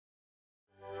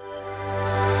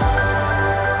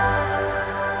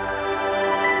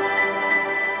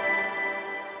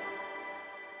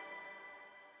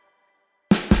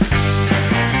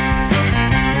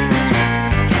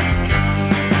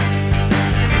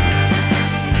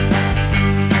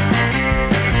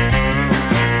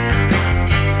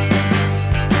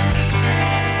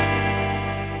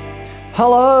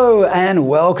and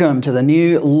welcome to the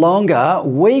new, longer,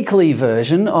 weekly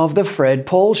version of the Fred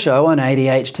Paul Show on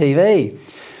ADH TV.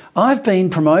 I've been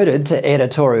promoted to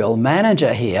editorial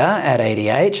manager here at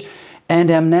ADH and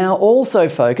am now also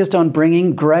focused on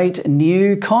bringing great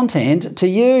new content to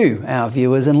you, our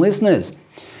viewers and listeners.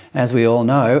 As we all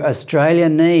know, Australia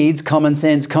needs common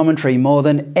sense commentary more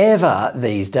than ever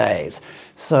these days.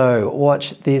 So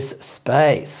watch this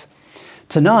space.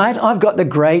 Tonight, I've got the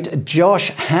great Josh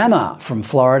Hammer from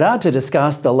Florida to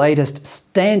discuss the latest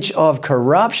stench of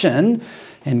corruption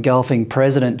engulfing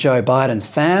President Joe Biden's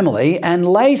family. And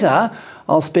later,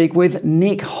 I'll speak with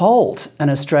Nick Holt, an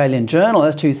Australian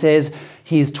journalist who says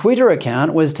his Twitter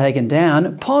account was taken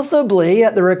down, possibly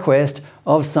at the request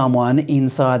of someone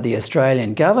inside the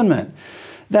Australian government.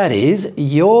 That is,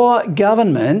 your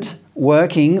government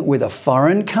working with a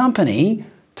foreign company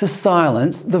to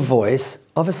silence the voice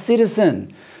of a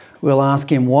citizen. We'll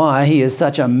ask him why he is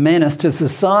such a menace to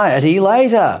society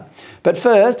later. But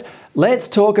first, let's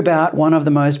talk about one of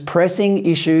the most pressing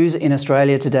issues in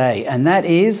Australia today, and that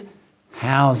is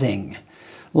housing.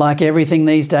 Like everything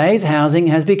these days, housing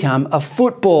has become a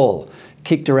football,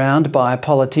 kicked around by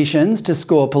politicians to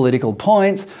score political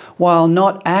points while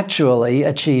not actually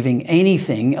achieving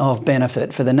anything of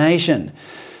benefit for the nation.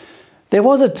 There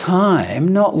was a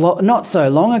time not so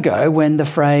long ago when the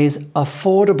phrase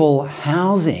affordable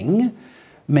housing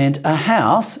meant a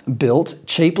house built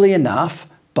cheaply enough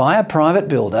by a private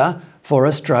builder for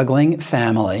a struggling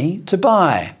family to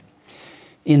buy.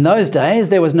 In those days,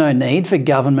 there was no need for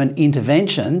government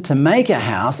intervention to make a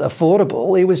house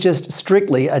affordable. It was just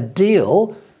strictly a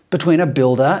deal between a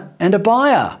builder and a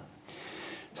buyer.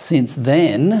 Since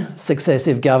then,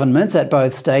 successive governments at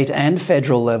both state and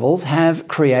federal levels have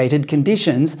created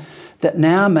conditions that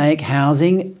now make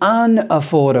housing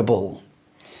unaffordable.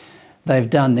 They've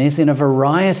done this in a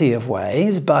variety of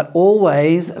ways, but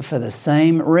always for the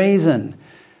same reason.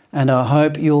 And I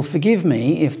hope you'll forgive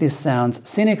me if this sounds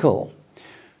cynical.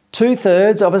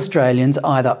 2/3 of Australians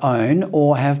either own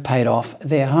or have paid off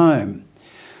their home.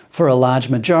 For a large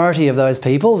majority of those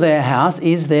people, their house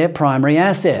is their primary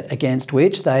asset against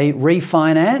which they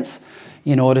refinance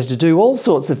in order to do all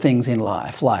sorts of things in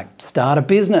life, like start a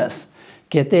business,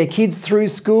 get their kids through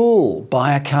school,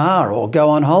 buy a car or go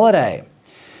on holiday.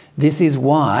 This is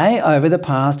why, over the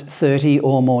past 30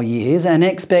 or more years, an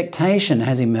expectation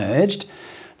has emerged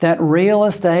that real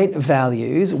estate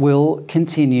values will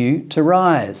continue to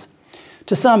rise.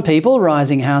 To some people,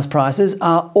 rising house prices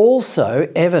are also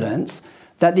evidence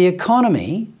that the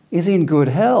economy is in good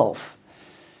health.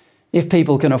 If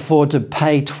people can afford to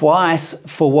pay twice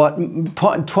for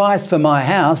my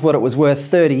house what it was worth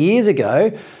 30 years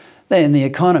ago, then the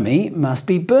economy must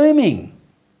be booming.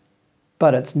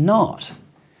 But it's not.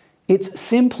 It's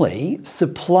simply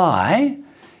supply,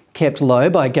 kept low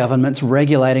by governments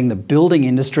regulating the building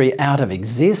industry out of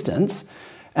existence,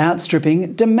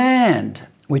 outstripping demand,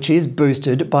 which is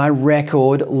boosted by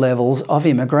record levels of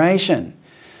immigration.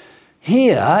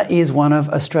 Here is one of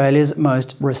Australia's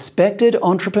most respected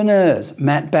entrepreneurs,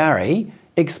 Matt Barry,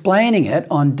 explaining it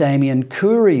on Damien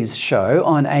Courie's show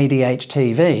on ADH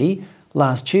TV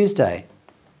last Tuesday.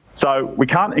 So we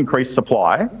can't increase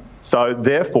supply, so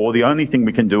therefore the only thing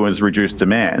we can do is reduce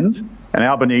demand. And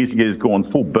Albanese has gone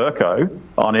full Burko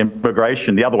on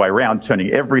immigration the other way around, turning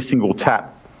every single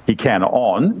tap he can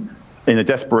on in a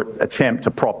desperate attempt to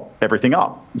prop everything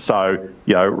up. So,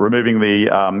 removing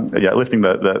lifting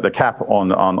the cap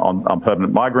on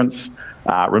permanent migrants,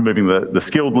 removing the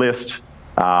skilled list,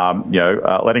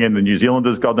 letting in the New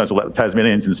Zealanders. God knows we'll let the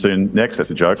Tasmanians in soon next.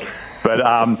 That's a joke. But,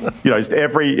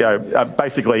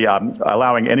 basically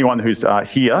allowing anyone who's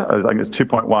here, I think it's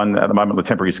 2.1 at the moment, the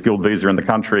temporary skilled visa in the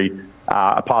country,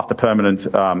 a path to permanent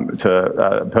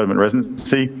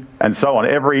residency, and so on.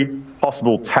 Every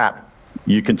possible tap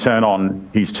you can turn on,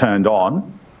 he's turned on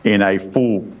in a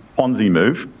full Ponzi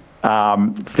move,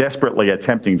 desperately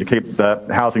attempting to keep the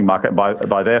housing market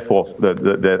by therefore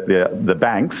the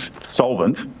banks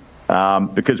solvent,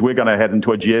 because we're going to head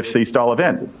into a GFC-style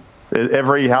event.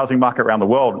 Every housing market around the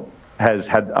world has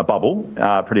had a bubble,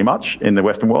 pretty much, in the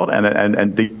Western world,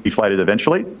 and deflated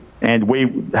eventually. And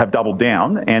we have doubled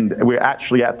down, and we're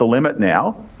actually at the limit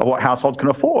now of what households can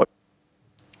afford.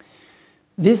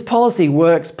 This policy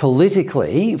works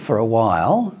politically for a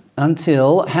while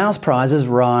until house prices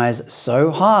rise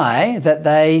so high that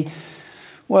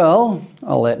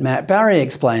I'll let Matt Barry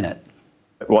explain it.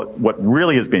 What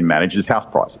really has been managed is house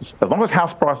prices. As long as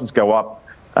house prices go up,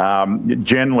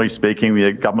 generally speaking,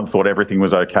 the government thought everything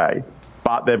was okay.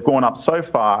 But they've gone up so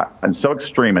far and so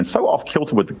extreme and so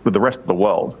off-kilter with the rest of the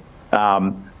world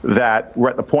that we're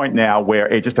at the point now where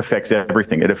it just affects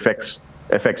everything. It affects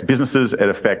affects businesses, it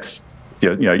affects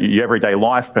your everyday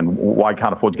life and why you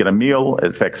can't afford to get a meal,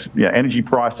 it affects energy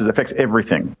prices, it affects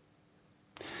everything.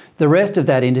 The rest of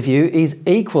that interview is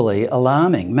equally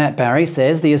alarming. Matt Barry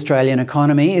says the Australian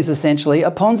economy is essentially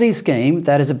a Ponzi scheme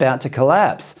that is about to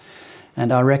collapse.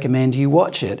 And I recommend you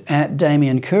watch it at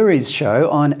Damien Curry's show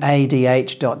on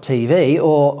adh.tv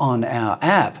or on our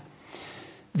app.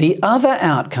 The other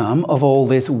outcome of all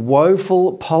this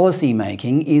woeful policy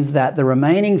making is that the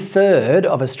remaining third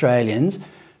of Australians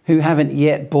who haven't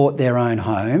yet bought their own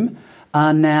home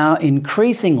are now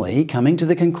increasingly coming to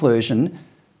the conclusion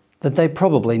that they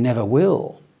probably never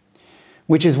will.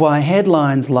 Which is why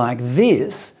headlines like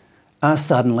this are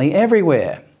suddenly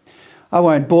everywhere. I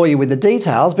won't bore you with the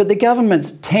details, but the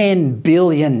government's $10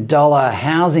 billion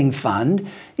housing fund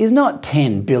is not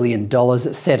 $10 billion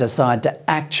set aside to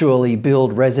actually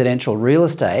build residential real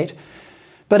estate.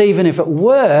 But even if it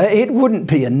were, it wouldn't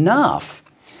be enough.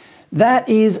 That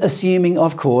is assuming,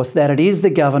 of course, that it is the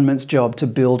government's job to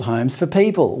build homes for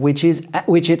people, which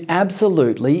it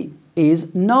absolutely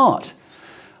is not.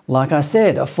 Like I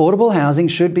said, affordable housing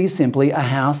should be simply a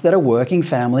house that a working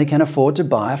family can afford to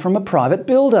buy from a private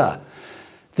builder.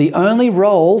 The only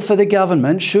role for the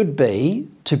government should be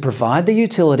to provide the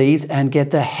utilities and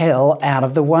get the hell out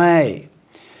of the way.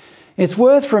 It's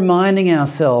worth reminding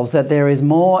ourselves that there is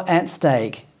more at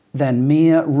stake than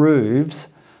mere roofs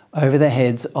over the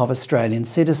heads of Australian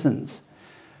citizens.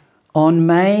 On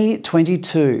May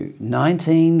 22,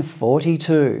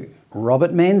 1942,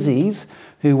 Robert Menzies,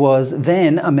 who was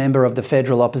then a member of the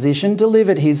federal opposition,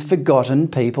 delivered his Forgotten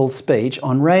People speech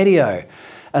on radio,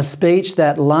 a speech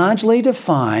that largely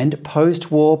defined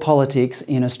post-war politics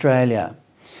in Australia.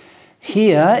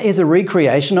 Here is a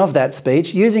recreation of that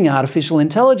speech using artificial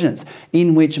intelligence,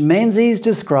 in which Menzies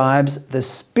describes the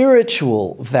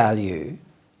spiritual value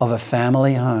of a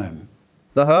family home.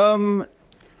 The home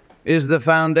is the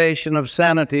foundation of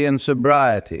sanity and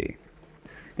sobriety.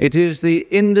 It is the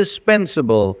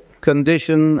indispensable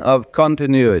condition of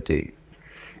continuity.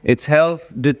 Its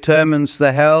health determines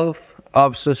the health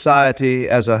of society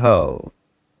as a whole.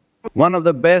 One of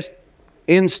the best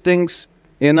instincts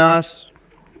in us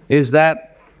is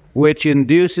that which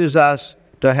induces us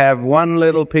to have one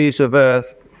little piece of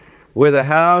earth with a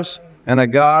house and a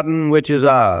garden which is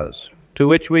ours, to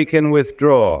which we can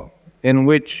withdraw, in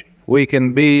which we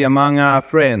can be among our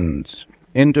friends,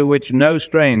 into which no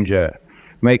stranger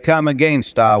may come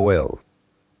against our will.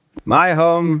 My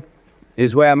home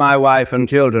is where my wife and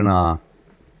children are.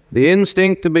 The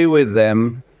instinct to be with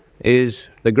them is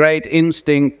the great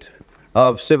instinct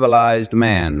of civilized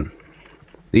man.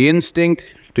 The instinct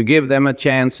to give them a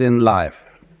chance in life,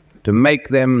 to make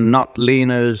them not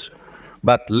leaners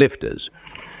but lifters,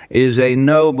 is a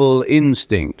noble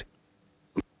instinct.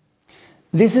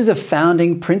 This is a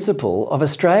founding principle of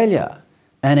Australia,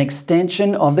 an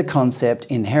extension of the concept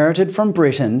inherited from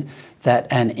Britain that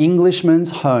an Englishman's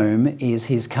home is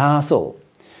his castle.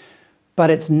 But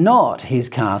it's not his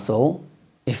castle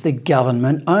if the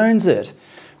government owns it,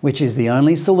 which is the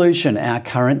only solution our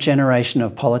current generation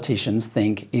of politicians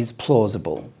think is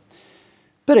plausible.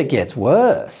 But it gets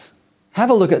worse. Have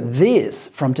a look at this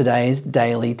from today's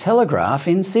Daily Telegraph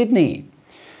in Sydney.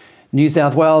 New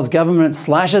South Wales government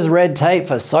slashes red tape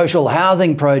for social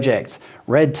housing projects.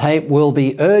 Red tape will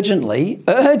be urgently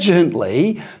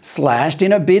slashed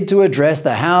in a bid to address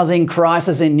the housing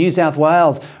crisis in New South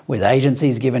Wales, with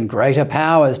agencies given greater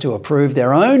powers to approve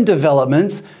their own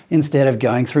developments instead of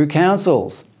going through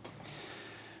councils.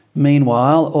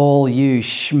 Meanwhile, all you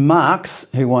schmucks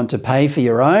who want to pay for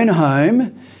your own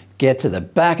home, get to the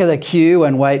back of the queue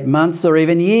and wait months or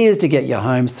even years to get your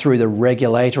homes through the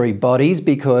regulatory bodies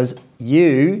because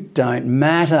you don't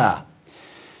matter.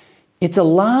 It's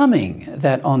alarming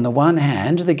that on the one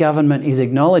hand, the government is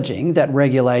acknowledging that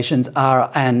regulations are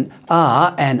an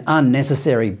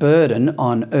unnecessary burden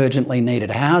on urgently needed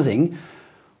housing,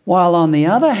 while on the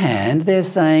other hand, they're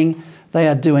saying they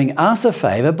are doing us a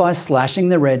favour by slashing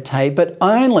the red tape, but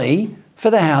only for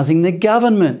the housing the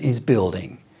government is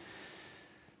building.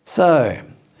 So,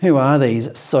 who are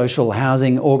these social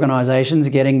housing organisations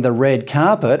getting the red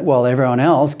carpet while everyone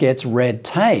else gets red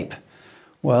tape?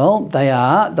 Well, they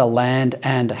are the Land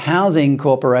and Housing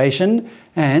Corporation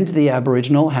and the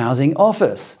Aboriginal Housing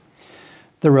Office.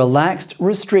 The relaxed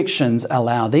restrictions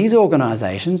allow these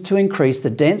organisations to increase the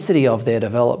density of their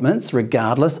developments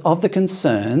regardless of the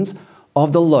concerns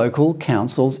of the local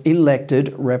council's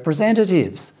elected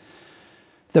representatives.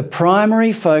 The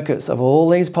primary focus of all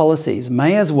these policies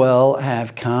may as well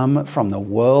have come from the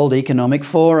World Economic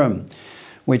Forum,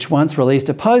 which once released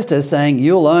a poster saying,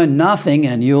 "You'll own nothing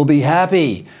and you'll be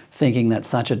happy. thinking that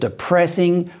such a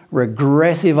depressing,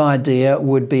 regressive idea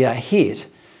would be a hit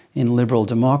in liberal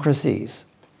democracies.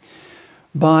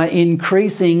 By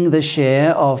increasing the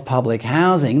share of public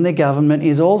housing, the government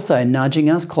is also nudging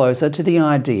us closer to the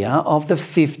idea of the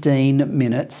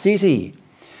 15-minute city.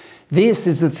 This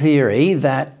is the theory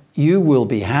that you will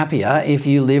be happier if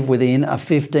you live within a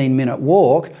 15-minute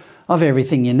walk of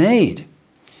everything you need.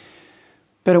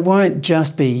 But it won't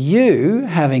just be you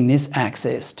having this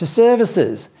access to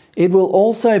services. It will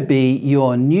also be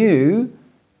your new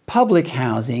public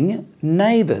housing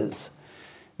neighbours.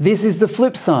 This is the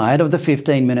flip side of the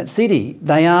 15-minute city.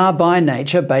 They are by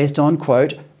nature based on,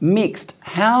 quote, mixed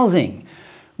housing,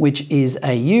 which is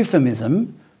a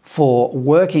euphemism for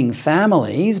working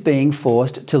families being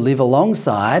forced to live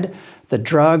alongside the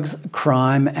drugs,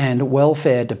 crime and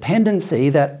welfare dependency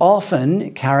that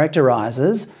often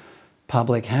characterises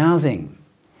public housing.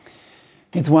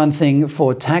 It's one thing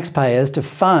for taxpayers to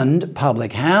fund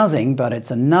public housing, but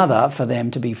it's another for them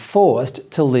to be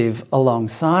forced to live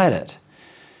alongside it.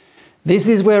 This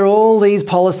is where all these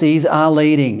policies are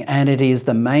leading, and it is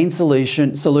the main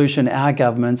solution our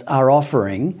governments are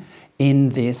offering in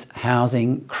this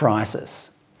housing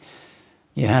crisis.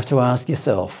 You have to ask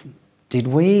yourself, did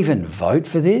we even vote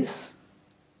for this?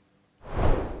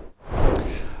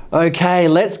 Okay,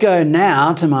 let's go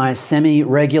now to my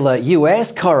semi-regular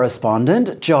US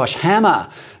correspondent, Josh Hammer,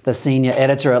 the senior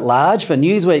editor-at-large for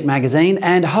Newsweek magazine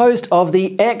and host of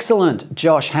the excellent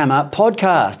Josh Hammer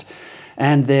podcast.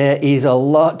 And there is a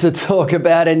lot to talk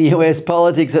about in US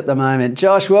politics at the moment.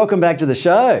 Josh, welcome back to the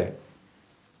show.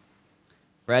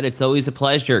 Fred, it's always a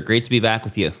pleasure. Great to be back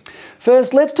with you.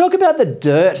 First, let's talk about the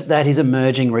dirt that is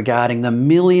emerging regarding the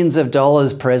millions of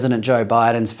dollars President Joe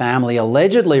Biden's family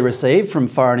allegedly received from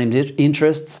foreign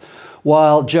interests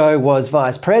while Joe was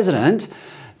vice president.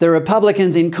 The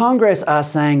Republicans in Congress are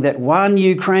saying that one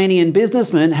Ukrainian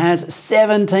businessman has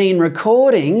 17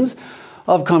 recordings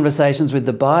of conversations with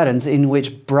the Bidens in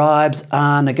which bribes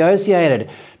are negotiated.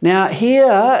 Now,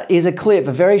 here is a clip,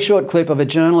 a very short clip of a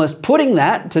journalist putting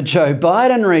that to Joe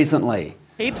Biden recently.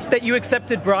 Tapes that you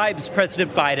accepted bribes,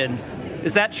 President Biden.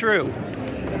 Is that true?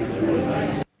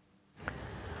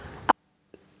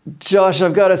 Josh,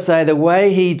 I've got to say, the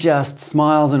way he just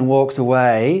smiles and walks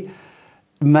away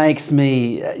makes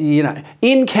me,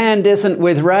 incandescent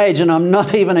with rage, and I'm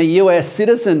not even a US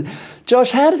citizen. Josh,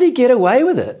 how does he get away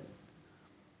with it?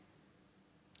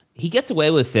 He gets away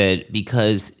with it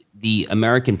because the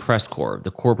American press corps,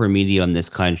 the corporate media in this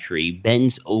country,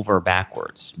 bends over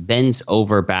backwards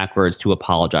to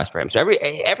apologize for him. So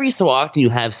every so often you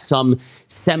have some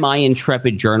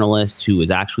semi-intrepid journalist who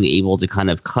is actually able to kind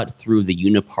of cut through the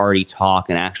uniparty talk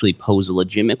and actually pose a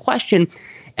legitimate question.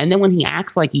 And then when he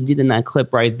acts like he did in that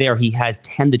clip right there, he has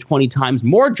 10 to 20 times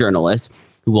more journalists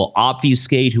who will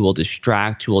obfuscate, who will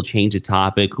distract, who will change the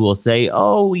topic, who will say,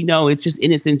 oh, it's just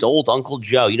innocent old Uncle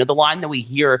Joe. The line that we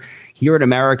hear here in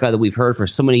America that we've heard for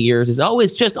so many years is, oh,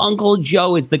 it's just Uncle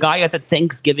Joe. It's the guy at the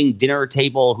Thanksgiving dinner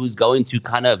table who's going to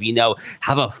kind of,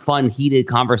 have a fun, heated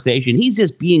conversation. He's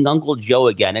just being Uncle Joe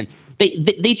again. And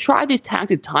they try this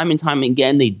tactic time and time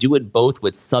again. They do it both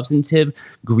with substantive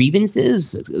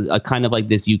grievances, kind of like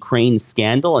this Ukraine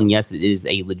scandal. And yes, it is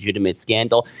a legitimate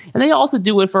scandal. And they also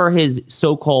do it for his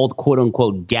so-called quote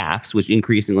unquote gaffes, which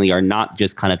increasingly are not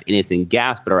just kind of innocent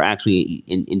gaffes, but are actually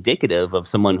indicative of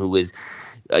someone who is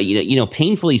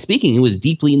painfully speaking, he was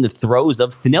deeply in the throes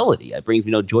of senility. It brings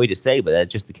me no joy to say, but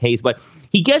that's just the case. But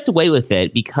he gets away with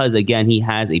it because, again, he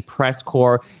has a press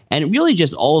corps and really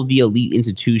just all of the elite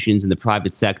institutions in the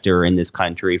private sector in this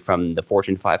country, from the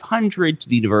Fortune 500 to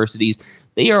the universities.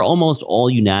 They are almost all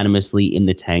unanimously in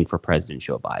the tank for President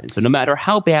Joe Biden. So no matter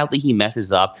how badly he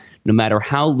messes up, no matter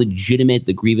how legitimate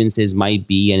the grievances might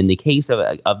be, and in the case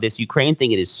of this Ukraine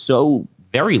thing, it is so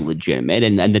very legitimate.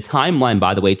 And the timeline,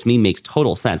 by the way, to me makes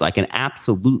total sense. I can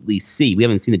absolutely see, we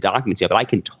haven't seen the documents yet, but I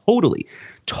can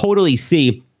totally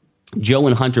see Joe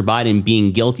and Hunter Biden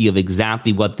being guilty of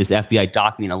exactly what this FBI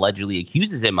document allegedly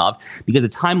accuses him of, because the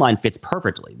timeline fits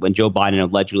perfectly. When Joe Biden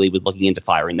allegedly was looking into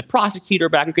firing the prosecutor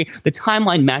back in Ukraine, the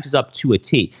timeline matches up to a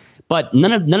T. But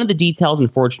none of the details,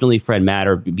 unfortunately, Fred,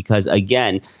 matter because,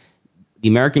 again, the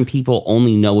American people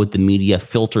only know what the media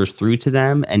filters through to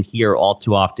them. And here, all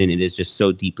too often, it is just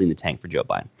so deeply in the tank for Joe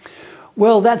Biden.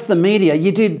 Well, that's the media.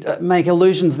 You did make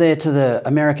allusions there to the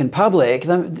American public.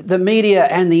 The media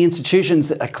and the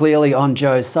institutions are clearly on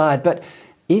Joe's side. But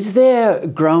is there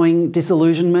growing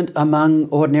disillusionment among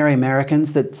ordinary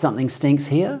Americans that something stinks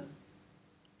here?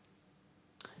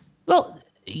 Well,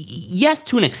 Yes,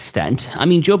 to an extent. I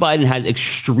mean, Joe Biden has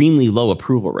extremely low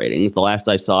approval ratings. The last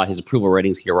I saw, his approval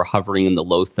ratings here were hovering in the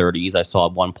low 30s. I saw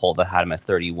one poll that had him at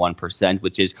 31%,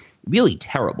 which is really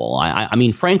terrible. I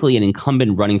mean, frankly, an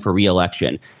incumbent running for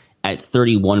re-election at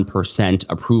 31%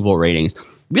 approval ratings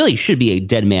really should be a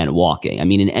dead man walking. I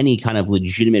mean, in any kind of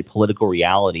legitimate political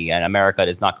reality, and America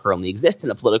does not currently exist in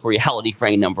a political reality for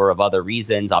a number of other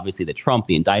reasons. Obviously, the Trump,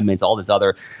 the indictments, all this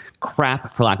other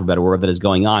crap, for lack of a better word, that is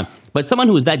going on. But someone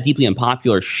who is that deeply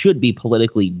unpopular should be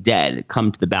politically dead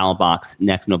come to the ballot box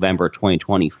next November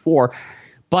 2024.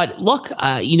 But look,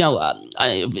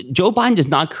 Joe Biden does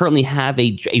not currently have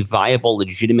a viable,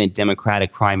 legitimate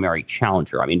Democratic primary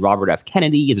challenger. I mean, Robert F.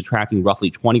 Kennedy is attracting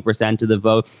roughly 20% of the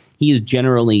vote. He is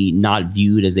generally not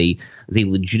viewed as a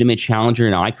legitimate challenger.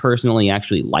 And I personally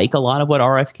actually like a lot of what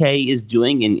RFK is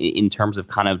doing in terms of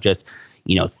kind of just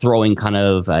throwing kind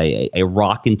of a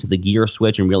rock into the gear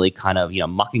switch and really kind of,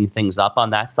 mucking things up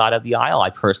on that side of the aisle. I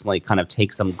personally kind of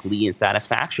take some glee and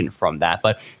satisfaction from that.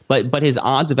 But his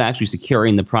odds of actually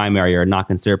securing the primary are not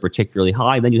considered particularly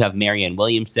high. Then you have Marianne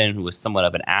Williamson, who was somewhat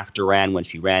of an after-ran when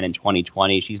she ran in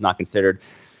 2020. She's not considered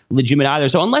legitimate either.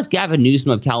 So unless Gavin Newsom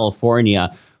of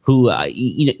California, who,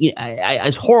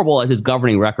 as horrible as his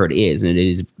governing record is, and it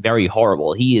is very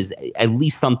horrible, he is at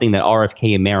least something that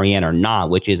RFK and Marianne are not,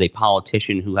 which is a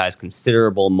politician who has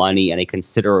considerable money and a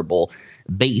considerable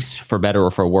base, for better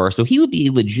or for worse. So he would be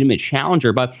a legitimate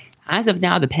challenger. But as of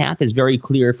now, the path is very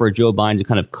clear for Joe Biden to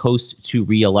kind of coast to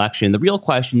re-election. The real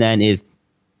question then is,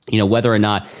 whether or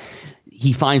not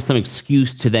he finds some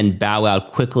excuse to then bow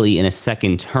out quickly in a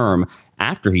second term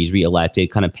after he's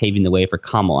reelected, kind of paving the way for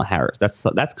Kamala Harris.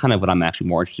 That's kind of what I'm actually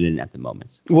more interested in at the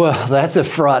moment. Well, that's a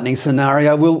frightening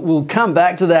scenario. We'll come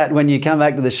back to that when you come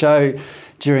back to the show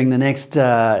during the next,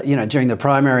 during the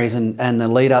primaries and the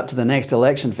lead up to the next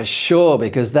election for sure,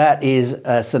 because that is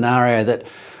a scenario that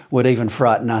would even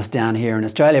frighten us down here in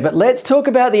Australia. But let's talk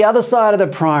about the other side of the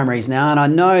primaries now. And I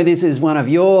know this is one of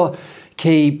your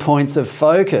key points of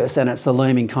focus, and it's the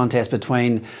looming contest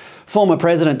between former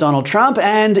President Donald Trump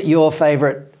and your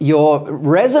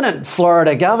resident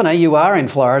Florida governor. You are in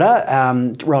Florida,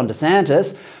 Ron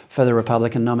DeSantis, for the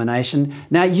Republican nomination.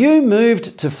 Now, you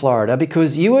moved to Florida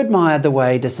because you admired the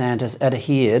way DeSantis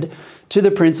adhered to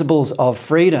the principles of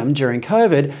freedom during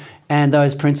COVID, and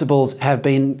those principles have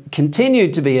been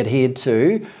continued to be adhered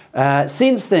to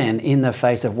since then in the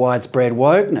face of widespread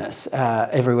wokeness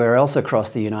everywhere else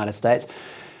across the United States.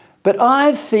 But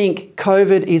I think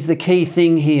COVID is the key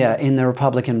thing here in the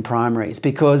Republican primaries,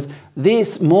 because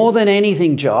this, more than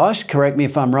anything, Josh, correct me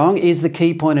if I'm wrong, is the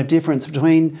key point of difference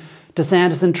between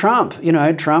DeSantis and Trump.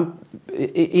 Trump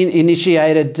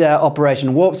initiated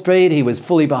Operation Warp Speed. He was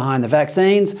fully behind the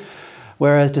vaccines,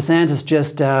 whereas DeSantis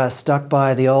just stuck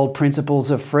by the old principles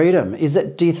of freedom.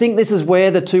 Do you think this is where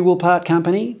the two will part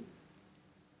company?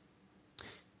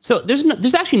 So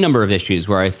there's actually a number of issues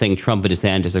where I think Trump and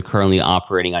DeSantis are currently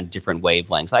operating on different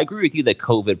wavelengths. I agree with you that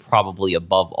COVID probably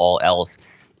above all else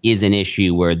is an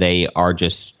issue where they are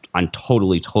just on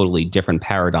totally different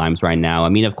paradigms right now. I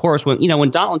mean, of course, when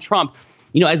Donald Trump,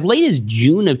 as late as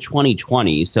June of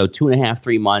 2020, so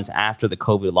 2.5-3 months after the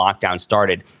COVID lockdown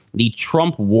started, the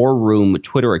Trump War Room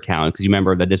Twitter account, because you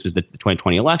remember that this was the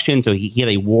 2020 election, so he had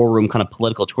a War Room kind of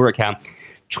political Twitter account,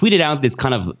 tweeted out this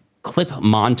kind of clip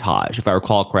montage, if I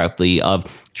recall correctly,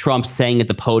 of Trump saying at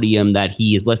the podium that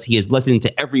he is listening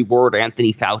to every word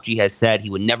Anthony Fauci has said.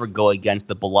 He would never go against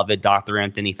the beloved Dr.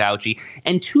 Anthony Fauci.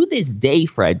 And to this day,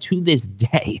 Fred,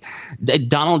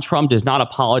 Donald Trump does not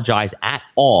apologize at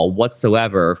all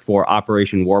whatsoever for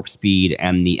Operation Warp Speed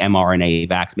and the mRNA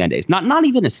vax mandates. Not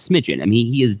even a smidgen. I mean,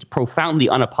 he is profoundly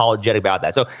unapologetic about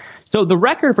that. So the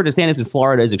record for DeSantis in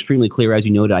Florida is extremely clear. As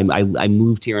you noted, I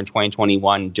moved here in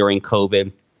 2021 during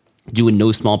COVID, due in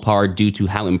no small part due to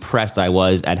how impressed I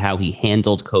was at how he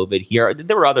handled COVID here.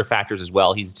 There were other factors as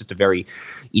well. He's just a very,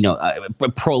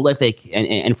 prolific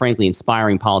and frankly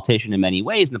inspiring politician in many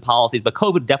ways in the policies, but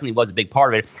COVID definitely was a big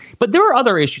part of it. But there are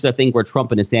other issues, I think, where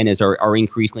Trump and DeSantis are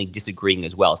increasingly disagreeing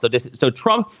as well. So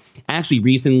Trump actually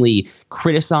recently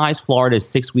criticized Florida's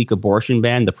 6-week abortion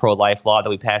ban, the pro-life law that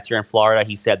we passed here in Florida.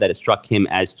 He said that it struck him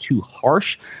as too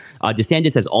harsh.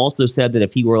 DeSantis has also said that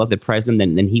if he were elected president,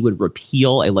 then he would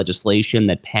repeal a legislation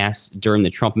that passed during the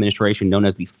Trump administration known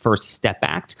as the First Step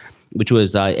Act, which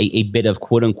was a bit of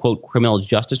quote unquote criminal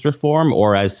justice reform,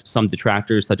 or as some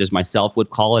detractors such as myself would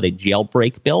call it, a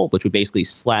jailbreak bill, which would basically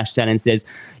slash sentences.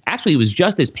 Actually, it was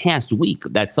just this past week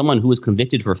that someone who was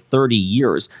convicted for 30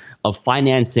 years of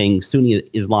financing Sunni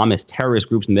Islamist terrorist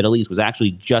groups in the Middle East was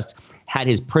actually just had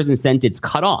his prison sentence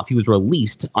cut off. He was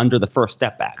released under the First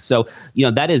Step Act. So,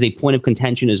 that is a point of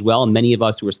contention as well. And many of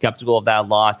us who were skeptical of that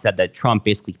law said that Trump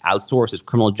basically outsourced his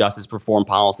criminal justice reform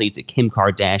policy to Kim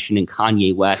Kardashian and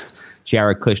Kanye West,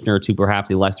 Jared Kushner to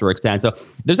perhaps a lesser extent. So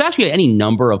there's actually any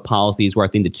number of policies where I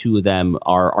think the two of them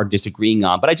are disagreeing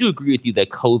on. But I do agree with you that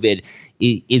COVID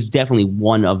is definitely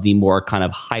one of the more kind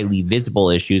of highly visible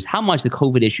issues. How much the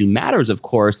COVID issue matters, of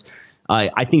course,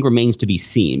 I think remains to be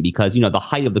seen, because, the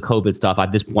height of the COVID stuff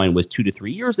at this point was 2 to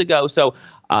 3 years ago. So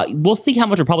we'll see how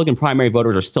much Republican primary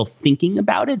voters are still thinking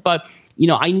about it. But,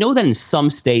 I know that in some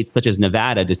states, such as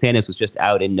Nevada, DeSantis was just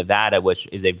out in Nevada, which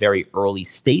is a very early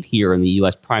state here in the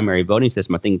U.S. primary voting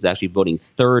system. I think it's actually voting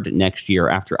third next year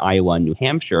after Iowa and New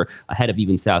Hampshire, ahead of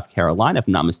even South Carolina, if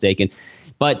I'm not mistaken.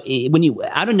 But when you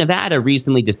out of Nevada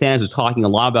recently, DeSantis was talking a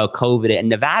lot about COVID, and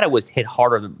Nevada was hit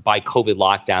harder by COVID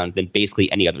lockdowns than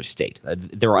basically any other state.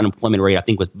 Their unemployment rate, I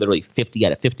think, was literally 50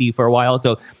 out of 50 for a while.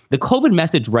 So the COVID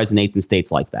message resonates in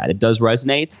states like that. It does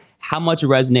resonate. How much it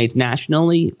resonates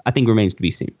nationally, I think, remains to be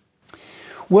seen.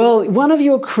 Well, one of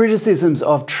your criticisms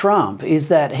of Trump is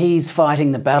that he's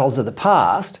fighting the battles of the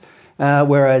past,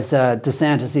 whereas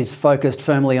DeSantis is focused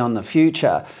firmly on the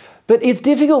future. But it's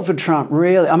difficult for Trump,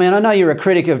 really. I mean, I know you're a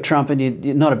critic of Trump and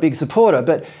you're not a big supporter,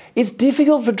 but it's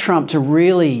difficult for Trump to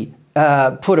really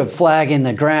put a flag in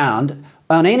the ground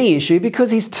on any issue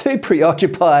because he's too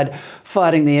preoccupied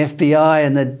fighting the FBI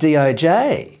and the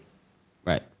DOJ.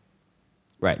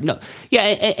 Right. No. Yeah.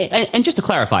 And just to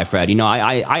clarify, Fred,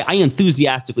 I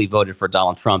enthusiastically voted for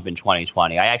Donald Trump in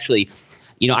 2020. I actually,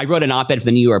 I wrote an op-ed for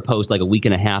the New York Post like a week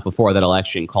and a half before that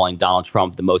election, calling Donald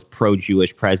Trump the most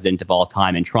pro-Jewish president of all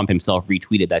time, and Trump himself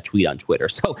retweeted that tweet on Twitter.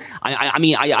 So,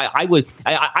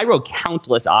 I wrote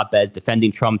countless op-eds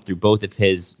defending Trump through both of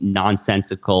his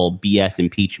nonsensical BS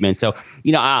impeachment. So,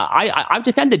 I've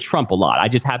defended Trump a lot. I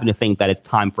just happen to think that it's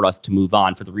time for us to move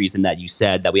on for the reason that you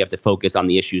said, that we have to focus on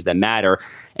the issues that matter.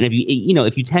 And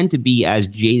if you tend to be as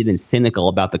jaded and cynical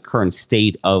about the current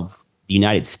state of the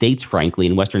United States, frankly,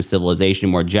 and Western civilization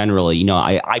more generally,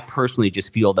 I personally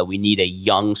just feel that we need a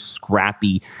young,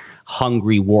 scrappy,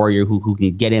 hungry warrior who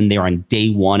can get in there on day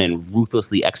one and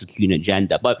ruthlessly execute an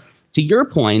agenda. But to your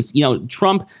point,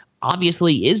 Trump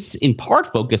obviously is in part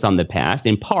focused on the past,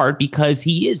 in part because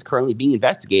he is currently being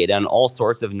investigated on all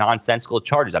sorts of nonsensical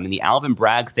charges. I mean, the Alvin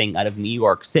Bragg thing out of New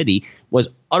York City was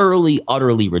utterly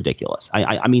ridiculous.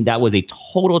 I mean, that was a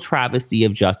total travesty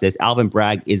of justice. Alvin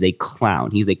Bragg is a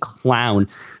clown. He's a clown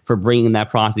for bringing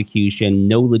that prosecution.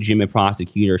 No legitimate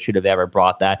prosecutor should have ever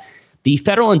brought that. The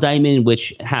federal indictment,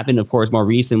 which happened, of course, more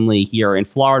recently here in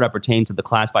Florida, pertained to the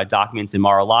classified documents in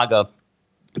Mar-a-Lago.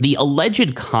 The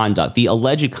alleged conduct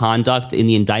in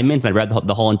the indictment, I read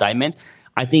the whole indictment,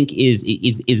 I think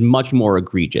is much more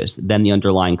egregious than the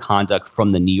underlying conduct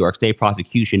from the New York State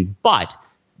prosecution. But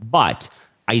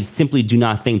I simply do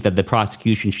not think that the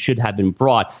prosecution should have been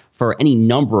brought for any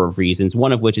number of reasons,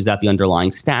 one of which is that the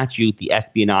underlying statute, the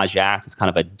Espionage Act, is kind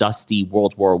of a dusty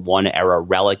World War I era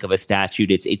relic of a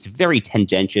statute. It's very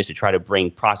tendentious to try to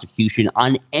bring prosecution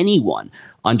on anyone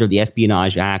under the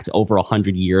Espionage Act over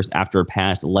 100 years after it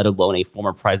passed, let alone a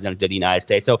former president of the United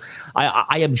States. So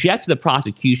I object to the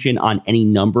prosecution on any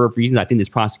number of reasons. I think this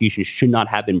prosecution should not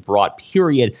have been brought,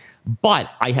 period. But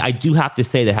I do have to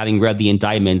say that having read the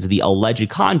indictment, the alleged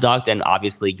conduct, and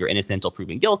obviously you're innocent until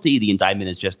proven guilty, the indictment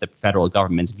is just the federal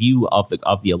government's view of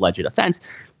the alleged offense.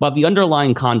 But the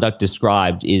underlying conduct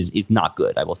described is not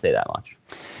good. I will say that much.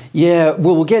 Yeah,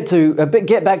 well, we'll get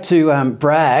back to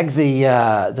Bragg,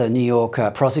 the New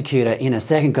York prosecutor, in a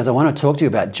second, because I want to talk to you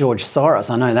about George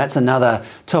Soros. I know that's another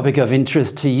topic of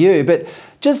interest to you, but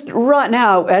just right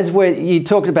now, as you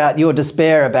talked about your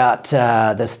despair about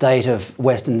the state of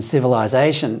Western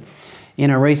civilization, in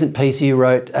a recent piece you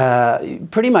wrote,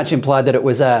 pretty much implied that it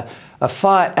was a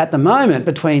fight at the moment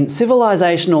between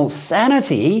civilizational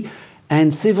sanity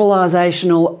and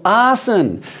civilizational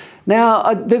arson.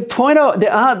 Now,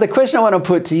 the question I want to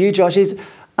put to you, Josh, is: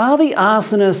 are the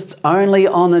arsonists only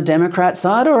on the Democrat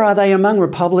side, or are they among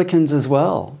Republicans as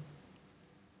well?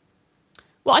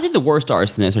 Well, I think the worst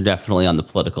arsonists are definitely on the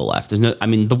political left.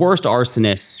 The worst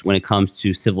arsonists when it comes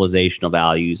to civilizational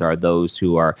values are those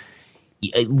who are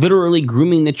literally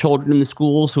grooming the children in the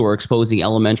schools, who are exposing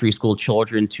elementary school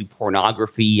children to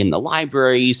pornography in the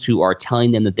libraries, who are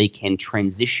telling them that they can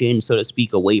transition, so to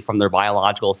speak, away from their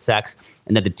biological sex,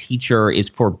 and that the teacher is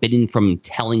forbidden from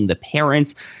telling the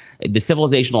parents. The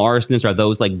civilizational arsonists are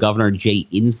those like Governor Jay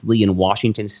Inslee in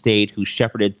Washington state, who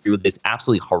shepherded through this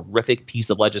absolutely horrific piece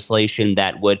of legislation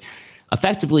that would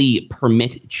effectively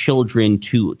permit children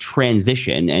to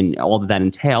transition and all that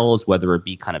entails, whether it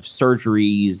be kind of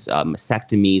surgeries,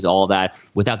 mastectomies, all that,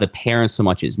 without the parents so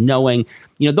much as knowing.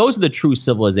 Those are the true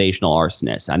civilizational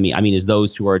arsonists. I mean, is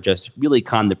those who are just really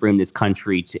kind of bring this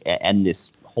country to end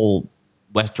this whole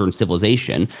Western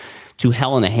civilization to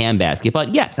hell in a handbasket.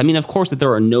 But yes, I mean, of course, that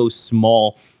there are no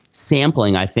small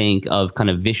sampling, I think, of kind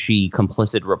of Vichy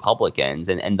complicit Republicans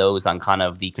and those on kind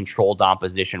of the controlled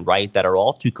opposition right that are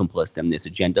all too complicit in this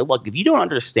agenda. Look, if you don't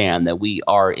understand that we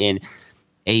are in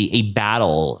a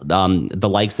battle, the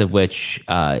likes of which,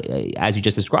 as you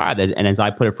just described, and as I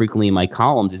put it frequently in my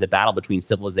columns, is a battle between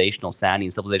civilizational sanity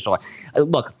and civilizational.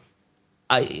 Look,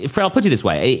 Fred, I'll put it this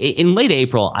way. In late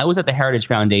April, I was at the Heritage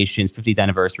Foundation's 50th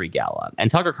anniversary gala, and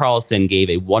Tucker Carlson gave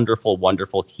a wonderful,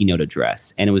 wonderful keynote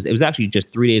address. And it was actually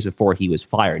just 3 days before he was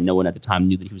fired. No one at the time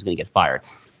knew that he was going to get fired.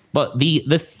 But the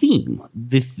theme,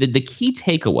 the key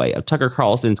takeaway of Tucker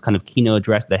Carlson's kind of keynote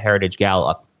address at the Heritage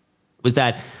Gala was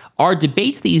that our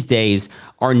debates these days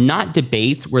are not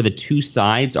debates where the two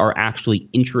sides are actually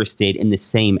interested in the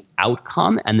same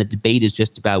outcome, and the debate is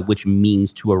just about which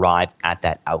means to arrive at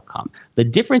that outcome. The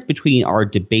difference between our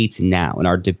debates now and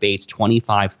our debates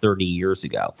 25, 30 years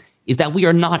ago is that we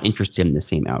are not interested in the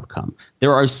same outcome.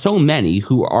 There are so many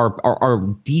who are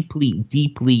deeply,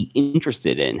 deeply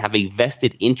interested in, have a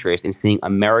vested interest in seeing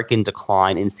American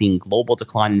decline, in seeing global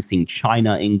decline, in seeing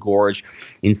China engorge,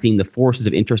 in seeing the forces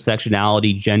of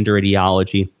intersectionality, gender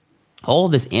ideology, all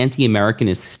of this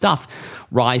anti-Americanist stuff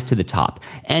rise to the top.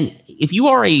 And if you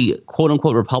are a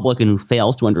quote-unquote Republican who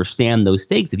fails to understand those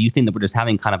stakes, if you think that we're just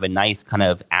having kind of a nice, kind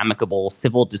of amicable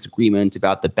civil disagreement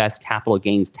about the best capital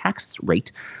gains tax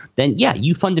rate, then yeah,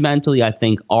 you fundamentally, I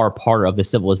think, are part of the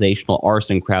civilizational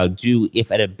arson crowd, due,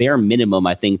 if at a bare minimum,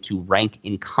 I think, to rank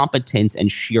incompetence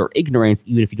and sheer ignorance,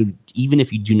 even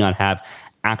if you do not have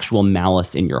actual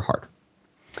malice in your heart.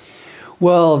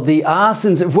 Well, the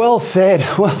arsons, well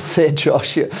said,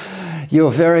 Josh. You're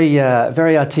very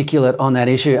articulate on that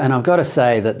issue, and I've got to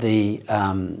say that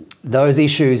those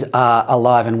issues are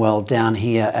alive and well down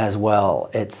here as well.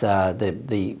 It's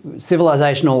the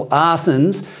civilizational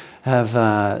arsons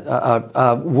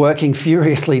are working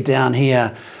furiously down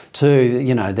here too.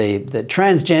 The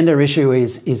transgender issue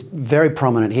is very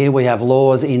prominent here. We have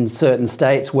laws in certain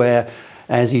states where,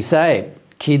 as you say,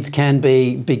 kids can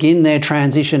begin their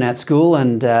transition at school,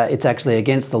 and it's actually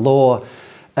against the law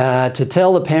to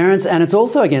tell the parents, and it's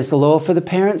also against the law for the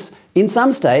parents in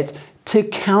some states to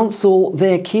counsel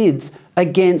their kids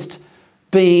against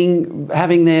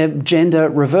having their gender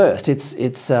reversed.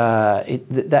 If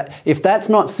that's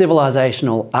not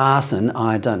civilizational arson,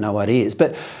 I don't know what is.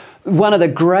 But one of the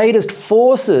greatest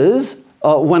forces,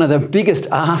 one of the biggest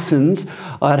arsons,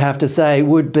 I'd have to say,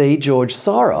 would be George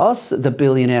Soros, the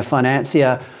billionaire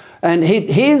financier. And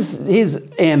his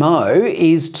MO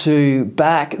is to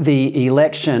back the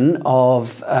election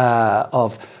of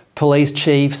police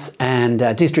chiefs and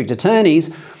district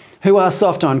attorneys who are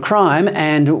soft on crime,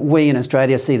 and we in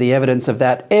Australia see the evidence of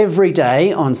that every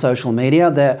day on social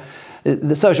media.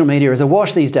 The social media is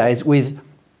awash these days with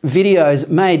videos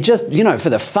made just, for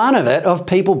the fun of it, of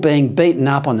people being beaten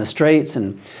up on the streets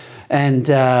and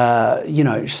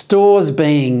stores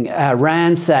being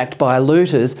ransacked by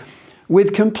looters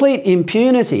with complete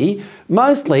impunity,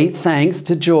 mostly thanks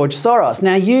to George Soros.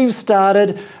 Now, you've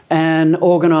started an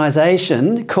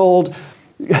organisation called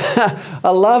I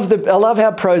love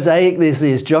how prosaic this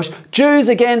is, Josh. Jews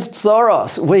against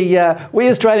Soros. We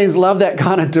Australians love that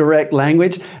kind of direct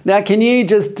language. Now, can you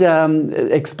just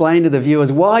explain to the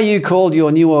viewers why you called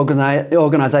your new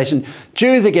organisation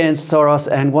Jews Against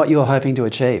Soros and what you're hoping to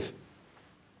achieve?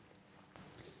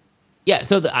 Yeah,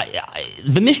 so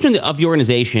the mission of the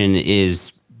organization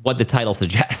is what the title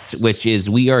suggests, which is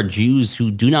we are Jews who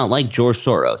do not like George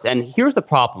Soros. And here's the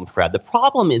problem, Fred. The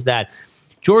problem is that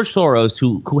George Soros,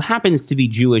 who happens to be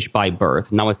Jewish by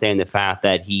birth, notwithstanding the fact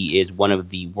that he is one of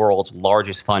the world's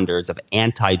largest funders of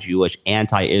anti-Jewish,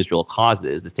 anti-Israel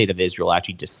causes. The state of Israel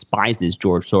actually despises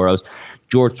George Soros.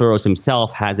 George Soros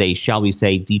himself has a, shall we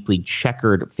say, deeply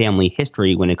checkered family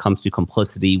history when it comes to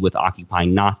complicity with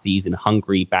occupying Nazis in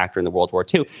Hungary back during the World War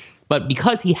II. But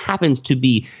because he happens to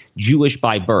be Jewish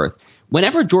by birth,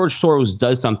 whenever George Soros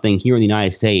does something here in the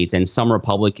United States, and some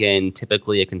Republican,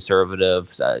 typically a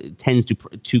conservative, tends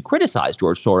to criticize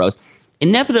George Soros,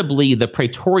 inevitably the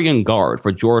Praetorian Guard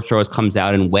for George Soros comes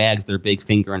out and wags their big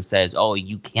finger and says, "Oh,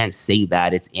 you can't say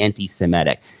that. It's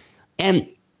anti-Semitic." And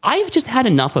I've just had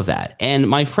enough of that. And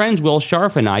my friends Will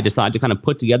Scharf and I decided to kind of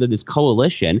put together this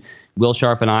coalition. Will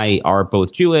Scharf and I are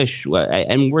both Jewish,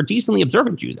 and we're decently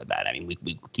observant Jews at that. I mean,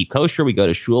 we keep kosher, we go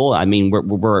to shul. I mean,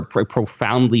 we're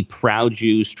profoundly proud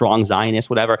Jews, strong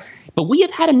Zionists, whatever. But we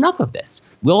have had enough of this.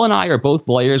 Will and I are both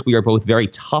lawyers. We are both very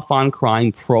tough on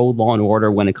crime, pro law and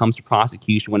order when it comes to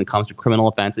prosecution, when it comes to criminal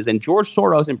offenses. And George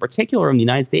Soros in particular in the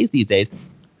United States these days,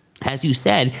 as you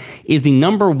said, is the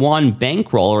number one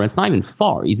bankroller, and it's not even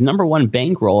far. He's the number one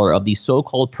bankroller of the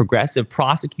so-called progressive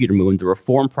prosecutor movement, the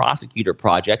Reform Prosecutor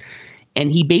Project.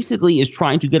 And he basically is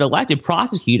trying to get elected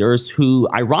prosecutors who,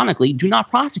 ironically, do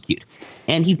not prosecute.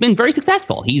 And he's been very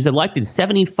successful. He's elected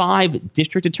 75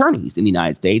 district attorneys in the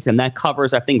United States, and that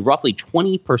covers, I think, roughly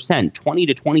 20%, 20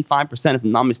 to 25%, if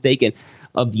I'm not mistaken,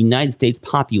 of the United States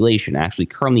population actually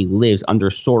currently lives under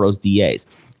Soros DAs.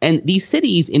 And these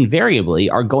cities invariably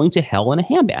are going to hell in a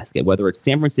handbasket, whether it's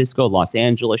San Francisco, Los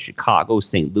Angeles, Chicago,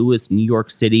 St. Louis, New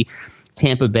York City,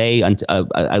 Tampa Bay,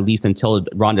 at least until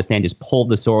Ron DeSantis pulled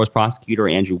the Soros prosecutor,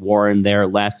 Andrew Warren, there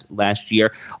last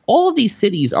year. All of these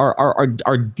cities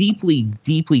are deeply,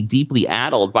 deeply, deeply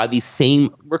addled by these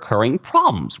same recurring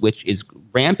problems, which is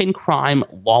rampant crime,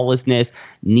 lawlessness,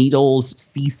 needles,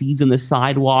 feces in the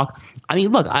sidewalk. I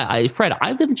mean, look, Fred,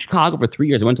 I lived in Chicago for 3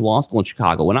 years. I went to law school in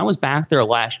Chicago. When I was back there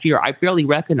last year, I barely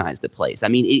recognized the place. I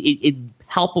mean, it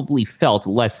palpably felt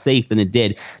less safe than it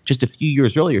did just a few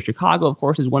years earlier. Chicago, of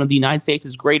course, is one of the United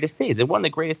States' greatest cities, and one of the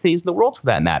greatest cities in the world for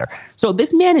that matter. So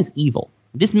this man is evil.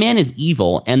 This man is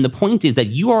evil, and the point is that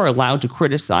you are allowed to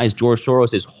criticize George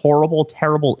Soros' horrible,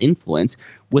 terrible influence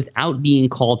without being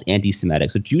called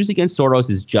anti-Semitic. So Jews Against Soros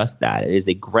is just that. It is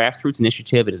a grassroots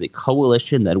initiative. It is a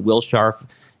coalition that Will Scharf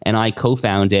and I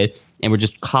co-founded, and we're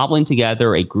just cobbling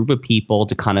together a group of people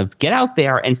to kind of get out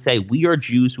there and say, we are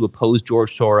Jews who oppose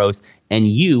George Soros, and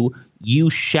you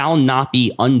shall not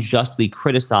be unjustly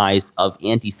criticized of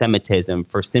anti-Semitism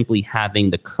for simply having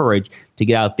the courage to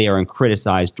get out there and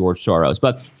criticize George Soros.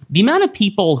 But the amount of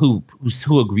people who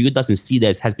agree with us and see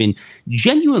this has been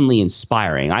genuinely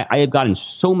inspiring. I have gotten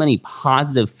so many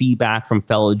positive feedback from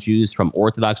fellow Jews, from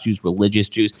Orthodox Jews, religious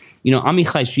Jews. You know,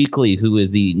 Amichai Shikli, who is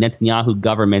the Netanyahu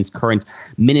government's current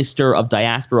Minister of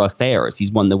Diaspora Affairs,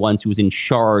 he's one of the ones who was in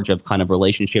charge of kind of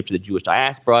relationship to the Jewish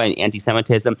diaspora and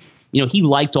anti-Semitism. You know, he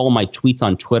liked all my tweets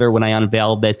on Twitter when I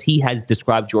unveiled this. He has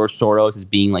described George Soros as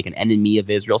being like an enemy of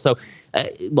Israel. So,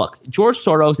 look, George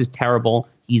Soros is terrible.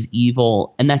 He's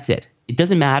evil. And that's it. It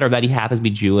doesn't matter that he happens to be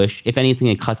Jewish. If anything,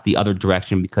 it cuts the other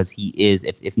direction because he is,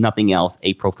 if nothing else,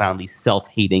 a profoundly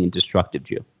self-hating and destructive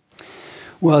Jew.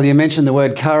 Well, you mentioned the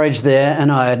word courage there,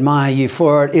 and I admire you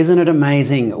for it. Isn't it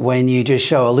amazing when you just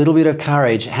show a little bit of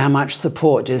courage, how much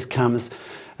support just comes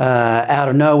out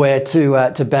of nowhere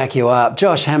to back you up?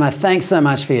 Josh Hammer, thanks so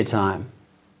much for your time.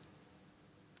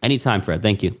 Anytime, Fred.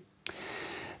 Thank you.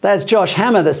 That's Josh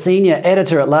Hammer, the senior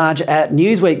editor-at-large at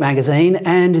Newsweek magazine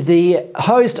and the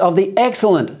host of the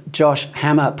excellent Josh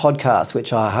Hammer podcast,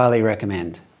 which I highly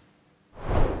recommend.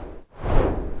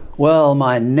 Well,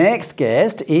 my next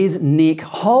guest is Nick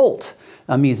Holt,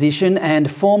 a musician and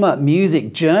former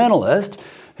music journalist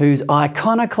whose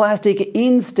iconoclastic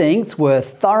instincts were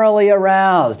thoroughly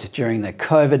aroused during the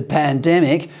COVID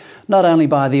pandemic, not only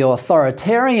by the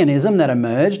authoritarianism that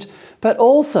emerged, but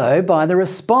also by the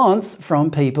response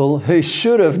from people who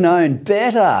should have known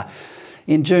better.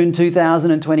 In June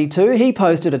 2022, he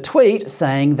posted a tweet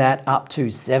saying that up to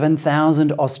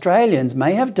 7,000 Australians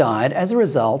may have died as a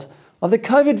result of the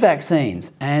COVID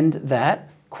vaccines, and that,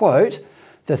 quote,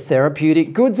 the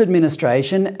Therapeutic Goods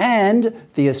Administration and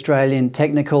the Australian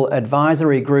Technical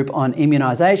Advisory Group on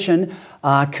Immunisation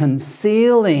are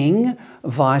concealing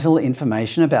vital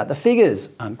information about the figures,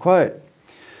 unquote.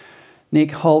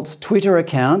 Nick Holt's Twitter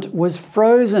account was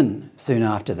frozen soon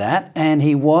after that, and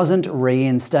he wasn't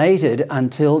reinstated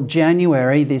until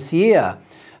January this year,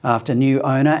 after new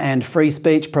owner and free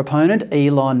speech proponent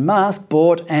Elon Musk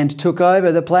bought and took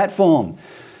over the platform.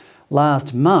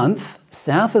 Last month,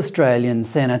 South Australian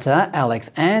Senator Alex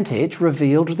Antich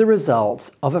revealed the results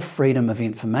of a Freedom of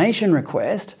Information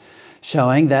request,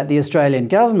 showing that the Australian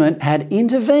government had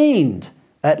intervened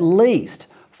at least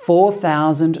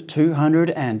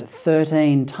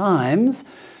 4,213 times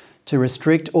to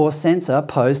restrict or censor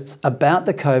posts about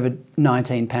the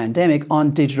COVID-19 pandemic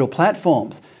on digital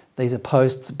platforms. These are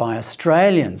posts by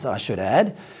Australians, I should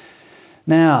add.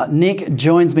 Now, Nick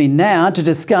joins me now to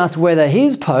discuss whether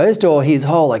his post or his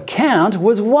whole account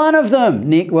was one of them.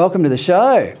 Nick, welcome to the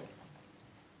show.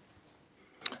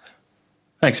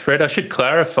 Thanks, Fred. I should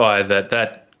clarify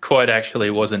that quote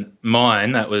actually wasn't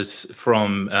mine. That was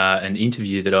from an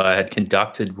interview that I had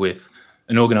conducted with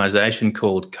an organisation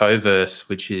called Coverse,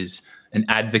 which is an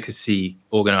advocacy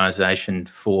organisation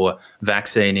for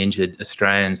vaccine-injured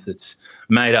Australians that's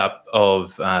made up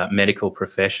of medical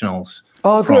professionals.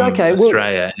 Oh, good. Okay.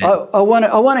 Australia. Well, I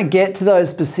want to get to those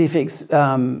specifics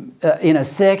in a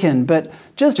second, but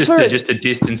just to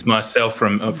distance myself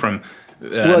from.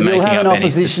 Well, you'll have an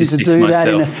opposition to do that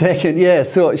in a second. Yeah,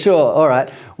 sure. All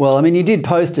right. Well, I mean, you did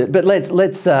post it, but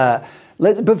let's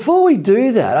before we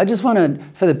do that, I just want to,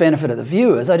 for the benefit of the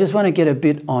viewers, I just want to get a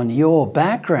bit on your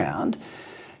background.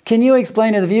 Can you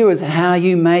explain to the viewers how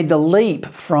you made the leap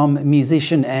from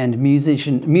musician and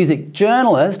music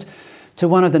journalist to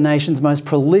one of the nation's most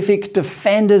prolific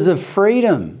defenders of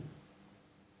freedom?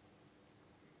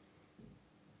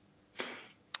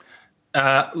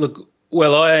 Look,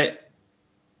 well, I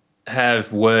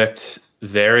have worked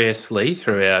variously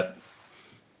throughout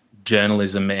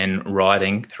journalism and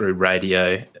writing through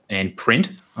radio and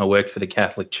print. I worked for the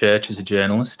Catholic Church as a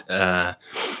journalist. I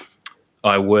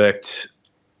worked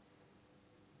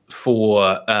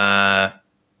for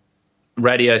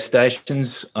radio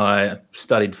stations. I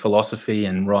studied philosophy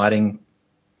and writing.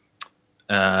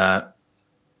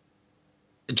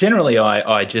 Generally,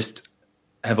 I just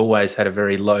have always had a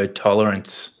very low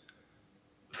tolerance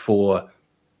for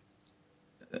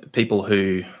people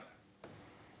who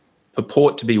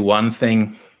purport to be one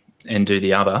thing and do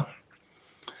the other.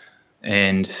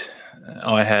 And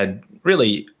I had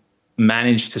really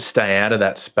managed to stay out of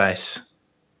that space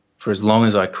for as long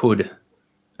as I could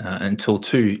until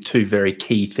two very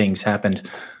key things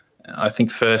happened. I think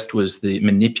first was the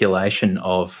manipulation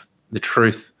of the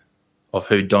truth of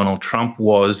who Donald Trump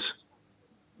was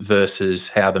versus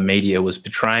how the media was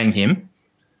portraying him.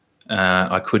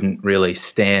 I couldn't really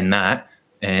stand that.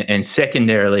 And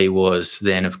secondarily was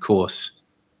then, of course,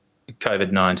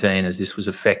 COVID-19, as this was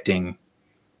affecting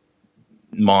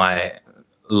my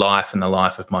life and the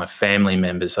life of my family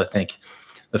members. I think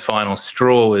the final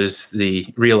straw was the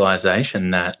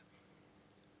realisation that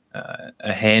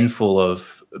a handful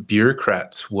of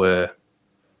bureaucrats were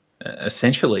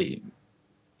essentially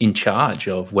in charge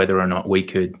of whether or not we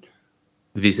could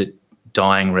visit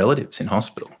dying relatives in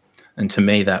hospital. And to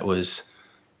me, that was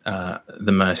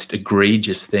the most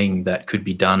egregious thing that could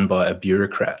be done by a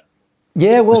bureaucrat.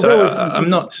 Yeah, well, so I'm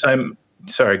not so...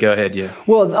 Sorry, go ahead, yeah.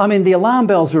 Well, I mean, the alarm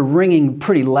bells were ringing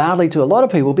pretty loudly to a lot of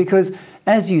people because,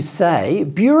 as you say,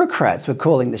 bureaucrats were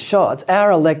calling the shots. Our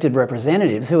elected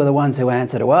representatives, who are the ones who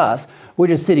answer to us, were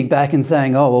just sitting back and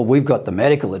saying, oh, well, we've got the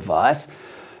medical advice.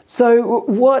 So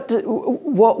what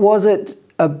was it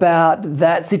about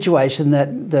that situation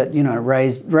that you know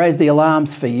raised the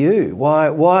alarms for you?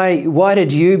 Why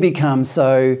did you become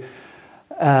so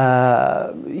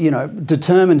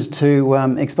determined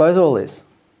to expose all this?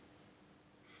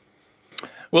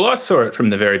 Well, I saw it from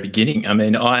the very beginning. I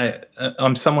mean,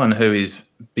 I'm someone who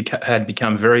had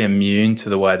become very immune to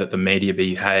the way that the media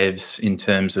behaves in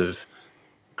terms of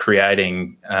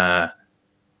creating,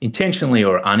 intentionally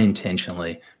or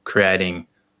unintentionally, creating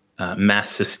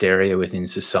mass hysteria within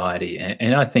society.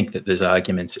 And I think that there's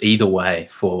arguments either way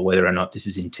for whether or not this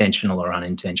is intentional or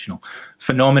unintentional.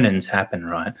 Phenomenons happen,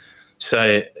 right?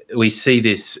 So we see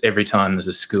this every time there's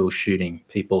a school shooting.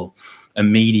 People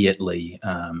immediately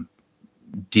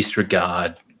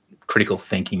disregard critical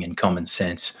thinking and common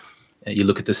sense. You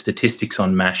look at the statistics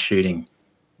on mass shooting,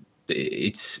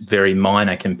 it's very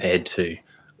minor compared to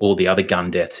all the other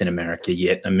gun deaths in America,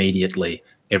 yet immediately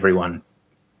everyone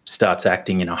starts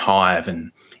acting in a hive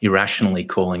and irrationally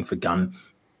calling for gun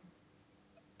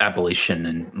abolition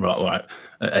and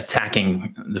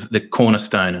attacking the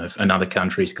cornerstone of another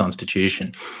country's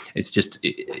constitution.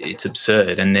 It's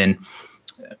absurd. And then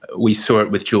we saw it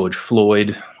with George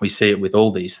Floyd. We see it with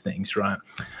all these things, right?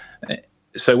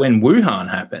 So when Wuhan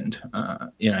happened,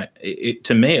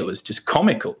 to me it was just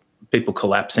comical. People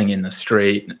collapsing in the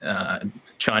street,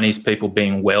 Chinese people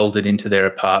being welded into their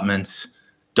apartments,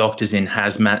 doctors in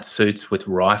hazmat suits with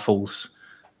rifles.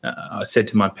 I said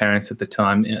to my parents at the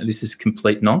time, this is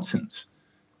complete nonsense.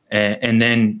 And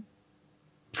then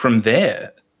from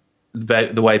there,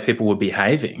 the way people were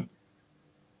behaving,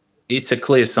 it's a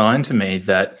clear sign to me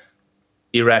that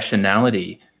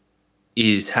irrationality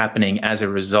is happening as a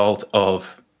result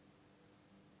of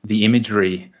the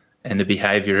imagery and the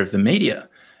behaviour of the media.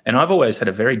 And I've always had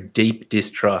a very deep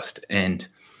distrust, and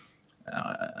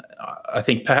I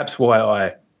think perhaps why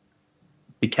I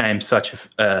became such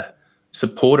a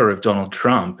supporter of Donald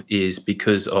Trump is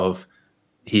because of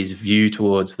his view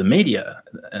towards the media,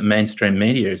 mainstream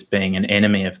media, as being an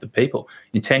enemy of the people,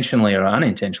 intentionally or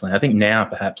unintentionally. I think now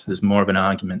perhaps there's more of an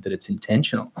argument that it's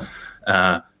intentional.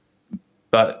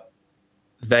 But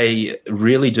they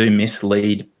really do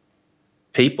mislead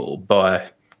people by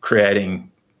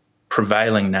creating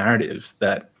prevailing narratives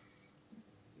that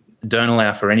don't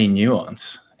allow for any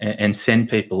nuance and send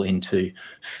people into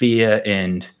fear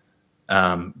and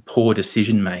poor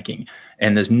decision making.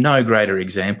 And there's no greater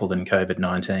example than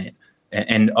COVID-19.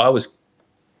 And I was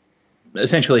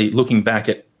essentially looking back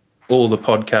at all the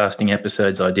podcasting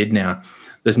episodes I did now.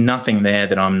 There's nothing there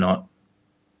that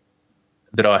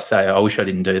I say, I wish I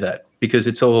didn't do that, because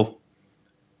it's all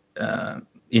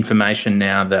information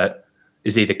now that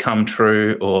is either come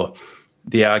true or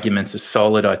the arguments are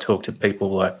solid. I talk to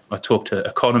people, I talk to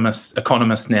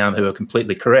economists now who are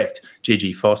completely correct.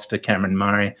 Gigi Foster, Cameron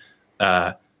Murray,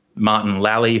 Martin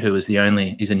Lally, who is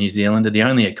he's a New Zealander, the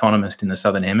only economist in the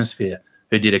Southern Hemisphere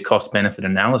who did a cost-benefit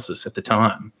analysis at the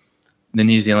time. The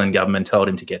New Zealand government told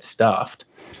him to get stuffed.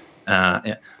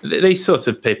 These sorts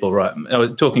of people, right? I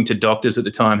was talking to doctors at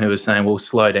the time who were saying, well,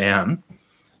 slow down,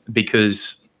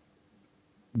 because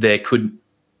there could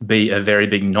be a very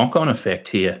big knock-on effect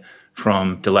here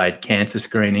from delayed cancer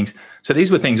screenings. So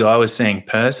these were things I was seeing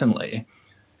personally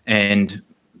and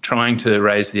trying to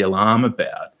raise the alarm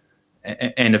about,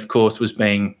 and of course was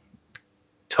being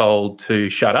told to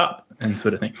shut up and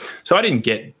sort of thing. So I didn't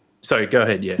get... Sorry, go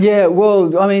ahead, yeah. Yeah,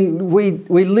 well, I mean, we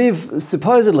live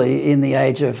supposedly in the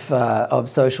age of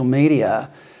social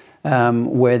media,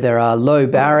 where there are low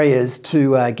barriers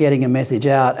to getting a message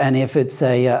out, and if it's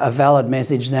a valid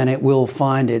message, then it will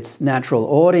find its natural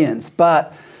audience.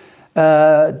 But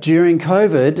during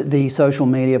COVID, the social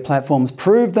media platforms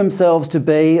proved themselves to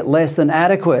be less than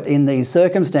adequate in these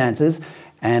circumstances,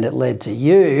 and it led to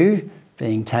you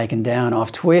being taken down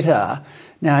off Twitter.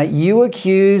 Now, you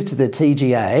accused the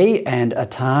TGA and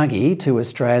ATAGI, two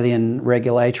Australian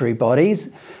regulatory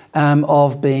bodies,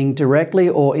 of being directly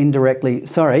or indirectly...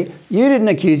 Sorry, you didn't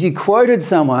accuse, you quoted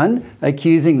someone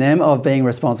accusing them of being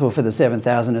responsible for the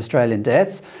 7,000 Australian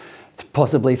deaths,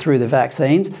 possibly through the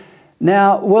vaccines.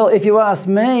 Now, well, if you ask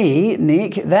me,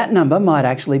 Nick, that number might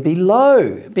actually be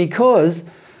low, because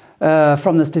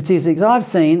from the statistics I've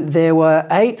seen, there were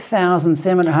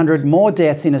 8,700 more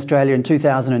deaths in Australia in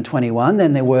 2021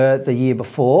 than there were the year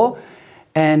before,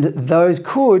 and those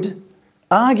could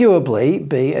arguably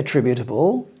be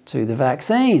attributable to the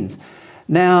vaccines.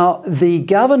 Now, the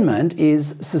government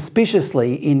is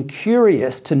suspiciously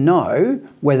incurious to know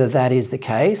whether that is the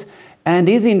case, and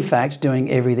is in fact doing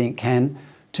everything it can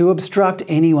to obstruct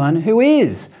anyone who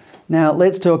is. Now,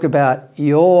 let's talk about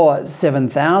your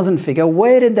 7,000 figure.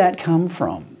 Where did that come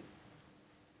from?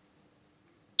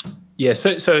 Yeah,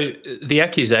 so the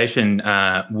accusation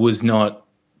was not,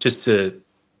 just to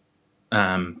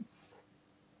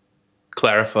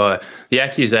clarify, the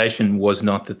accusation was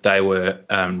not that they were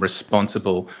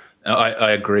responsible.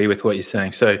 I agree with what you're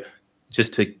saying. So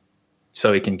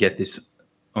so we can get this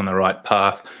on the right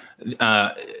path,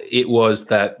 it was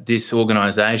that this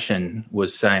organisation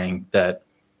was saying that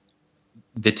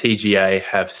the TGA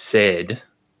have said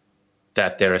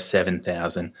that there are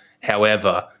 7,000.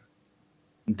 However,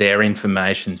 their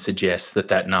information suggests that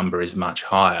that number is much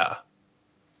higher,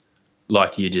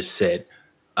 like you just said.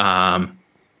 And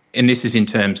this is in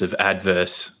terms of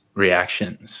adverse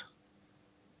reactions.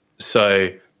 So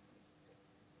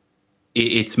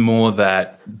it's more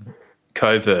that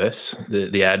Coverse,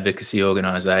 the advocacy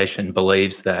organisation,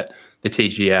 believes that the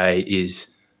TGA is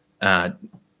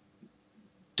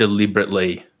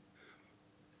deliberately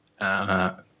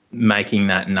making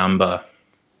that number,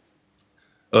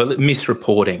 or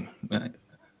misreporting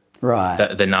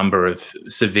right. the number of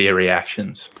severe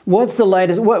reactions. What's the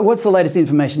latest? What's the latest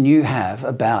information you have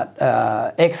about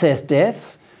excess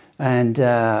deaths and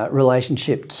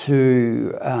relationship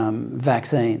to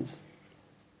vaccines?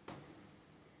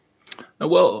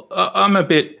 Well, I'm a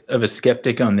bit of a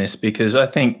skeptic on this, because I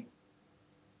think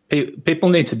people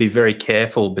need to be very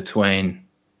careful between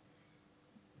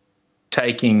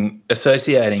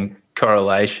associating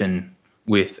correlation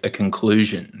with a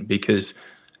conclusion, because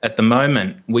at the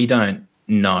moment we don't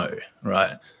know,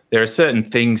 right? There are certain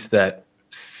things that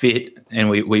fit, and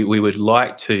we would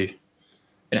like to,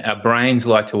 our brains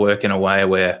like to work in a way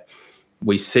where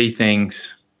we see things,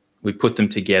 we put them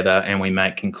together, and we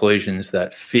make conclusions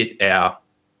that fit our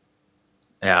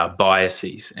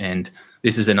biases. And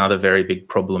this is another very big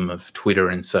problem of Twitter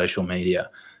and social media.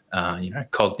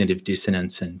 Cognitive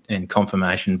dissonance and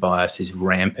confirmation bias is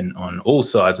rampant on all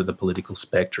sides of the political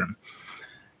spectrum.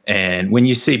 And when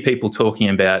you see people talking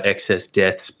about excess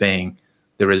deaths being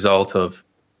the result of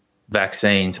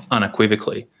vaccines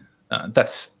unequivocally,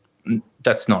 that's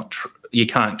not true. You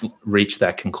can't reach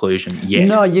that conclusion yet.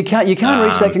 No, you can't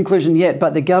reach that conclusion yet,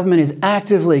 but the government is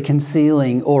actively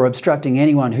concealing or obstructing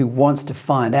anyone who wants to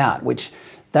find out, which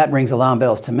that rings alarm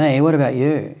bells to me. What about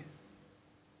you?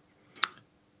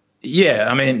 Yeah,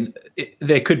 I mean,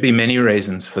 there could be many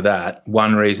reasons for that.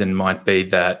 One reason might be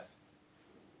that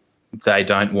they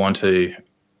don't want to.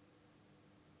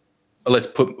 Let's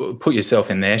put yourself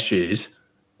in their shoes.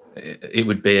 It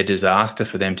would be a disaster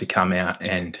for them to come out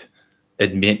and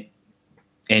admit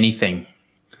anything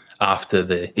after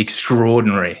the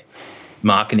extraordinary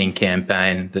marketing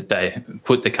campaign that they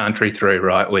put the country through,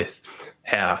 right, with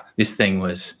how this thing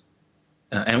was.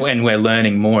 And when we're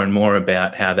learning more and more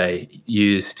about how they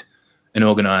used an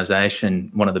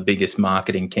organisation, one of the biggest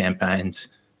marketing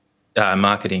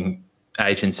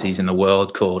agencies in the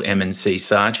world called M&C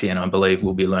Saatchi, and I believe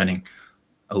we'll be learning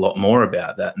a lot more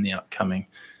about that in the upcoming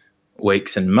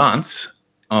weeks and months.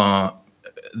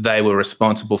 They were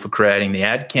responsible for creating the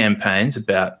ad campaigns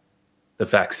about the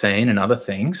vaccine and other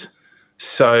things.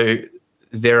 So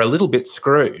they're a little bit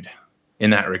screwed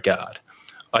in that regard.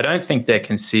 I don't think they're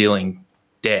concealing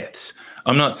deaths.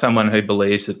 I'm not someone who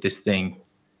believes that this thing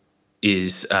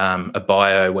is a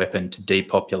bioweapon to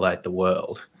depopulate the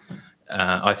world.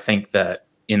 I think that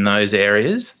in those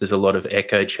areas, there's a lot of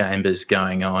echo chambers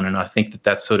going on, and I think that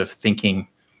that sort of thinking,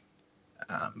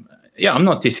 I'm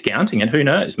not discounting it. Who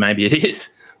knows? Maybe it is,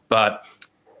 but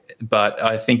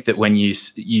I think that when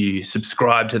you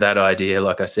subscribe to that idea,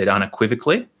 like I said,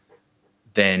 unequivocally,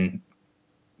 then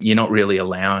you're not really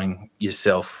allowing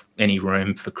yourself any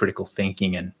room for critical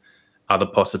thinking and other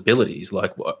possibilities,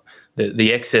 like what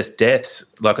the excess deaths.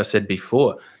 Like I said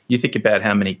before, you think about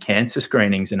how many cancer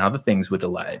screenings and other things were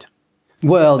delayed.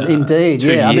 Well, indeed,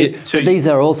 yeah. I mean, but these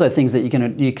are also things that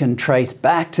you can trace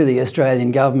back to the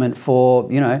Australian government for,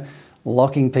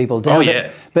 locking people down. Oh yeah.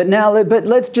 But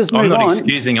let's just move on. I'm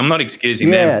not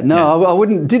excusing them. Yeah, no, I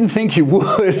didn't think you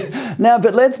would. Now,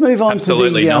 but let's move on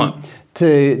Absolutely not.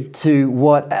 to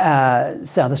what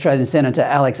South Australian Senator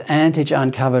Alex Antich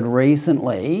uncovered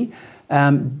recently.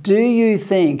 Do you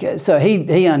think so?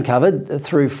 He uncovered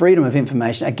through freedom of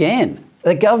information again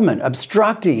the government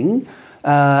obstructing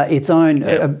its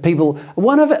own people.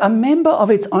 A member of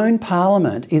its own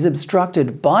parliament is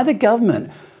obstructed by the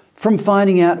government from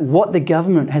finding out what the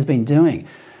government has been doing.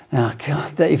 Oh,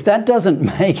 God, if that doesn't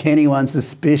make anyone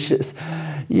suspicious,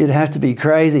 you'd have to be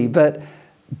crazy. But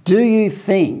do you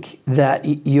think that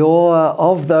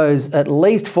of those at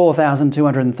least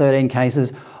 4,213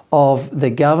 cases of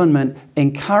the government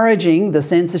encouraging the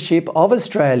censorship of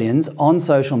Australians on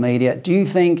social media, do you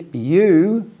think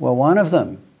you were one of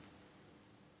them?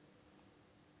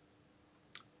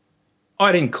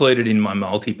 I'd include it in my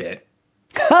multi-bet.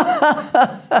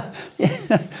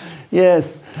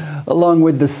 Yes, along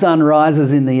with the sun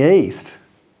rises in the east.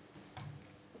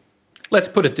 Let's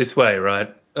put it this way,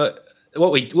 right?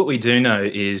 What we do know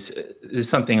is there's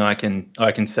something I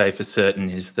can say for certain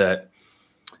is that.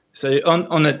 So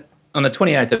on the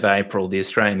 28th of April, the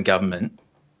Australian government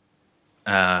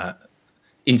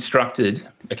instructed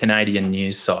a Canadian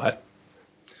news site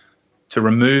to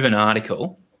remove an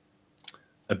article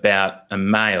about a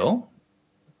male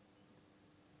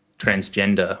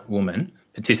transgender woman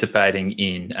participating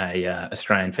in a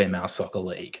Australian female soccer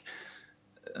league.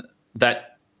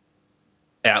 That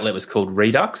outlet was called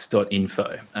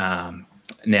redux.info.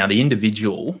 Now, the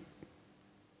individual,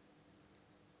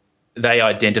 they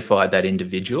identified that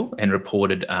individual and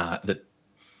reported that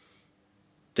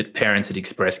parents had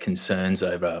expressed concerns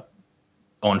over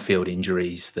on-field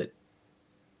injuries that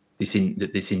this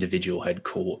individual had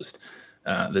caused.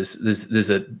 There's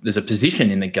a position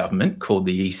in the government called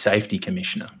the E-Safety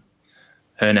Commissioner.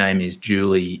 Her name is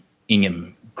Julie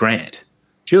Ingham Grant.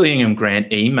 Julie Ingham Grant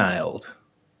emailed,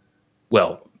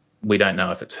 well, we don't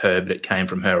know if it's her, but it came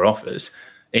from her office,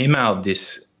 emailed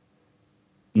this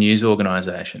news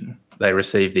organisation. They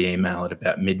received the email at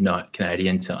about midnight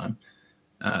Canadian time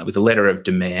with a letter of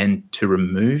demand to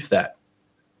remove that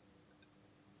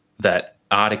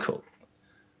article,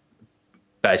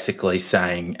 basically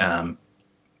saying,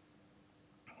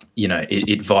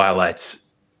 it violates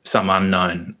some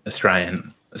unknown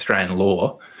Australian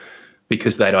law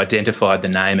because they'd identified the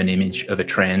name and image of a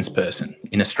trans person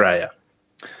in Australia,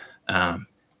 and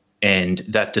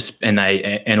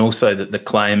also that the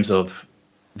claims of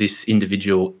this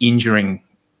individual injuring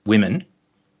women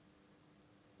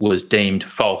was deemed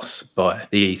false by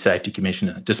the E-Safety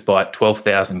Commissioner, despite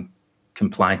 12,000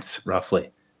 complaints roughly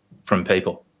from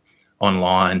people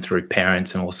online through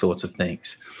parents and all sorts of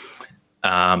things.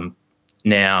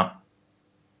 Now,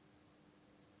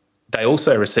 they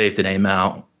also received an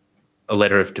email, a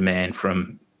letter of demand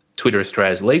from Twitter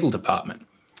Australia's legal department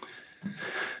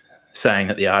saying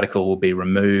that the article will be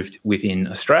removed within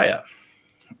Australia.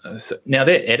 Now,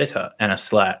 their editor, Anna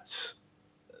Slatz,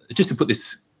 just to put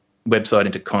this website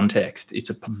into context, it's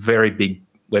a very big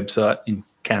website in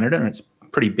Canada, and it's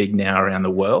pretty big now around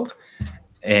the world.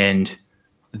 And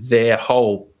their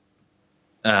whole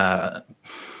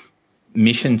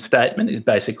mission statement is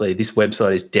basically this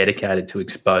website is dedicated to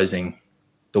exposing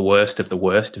the worst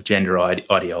of gender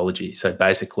ideology. So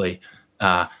basically,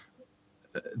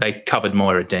 they covered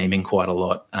Moira Deeming quite a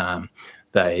lot.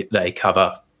 They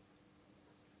cover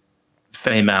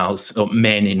females or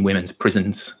men in women's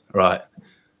prisons, right?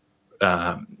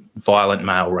 Violent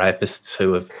male rapists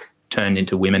who have turned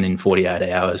into women in 48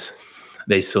 hours,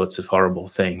 these sorts of horrible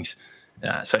things.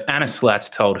 So Anna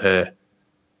Slatz told her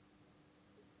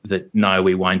that, no,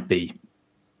 we won't be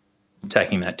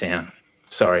taking that down.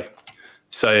 Sorry.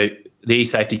 So the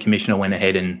E-Safety Commissioner went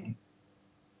ahead and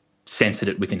censored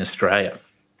it within Australia.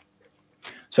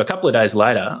 So a couple of days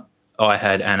later, I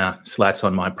had Anna Slatz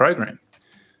on my program.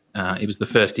 It was the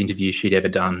first interview she'd ever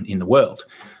done in the world.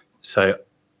 So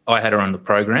I had her on the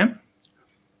program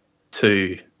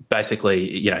to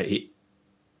basically,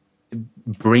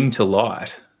 bring to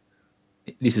light.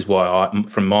 This is why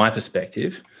from my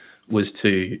perspective, was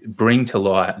to bring to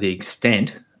light the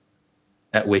extent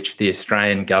at which the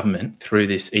Australian government, through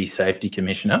this E-Safety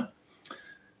Commissioner,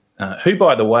 who,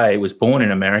 by the way, was born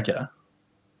in America,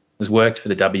 has worked for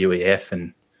the WEF,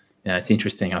 and it's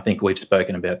interesting, I think we've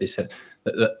spoken about this,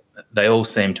 they all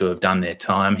seem to have done their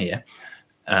time here.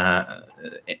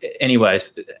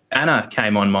 Anyways, Anna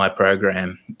came on my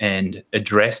program and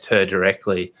addressed her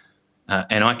directly,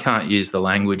 and I can't use the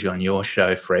language on your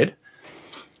show, Fred,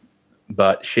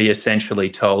 but she essentially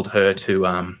told her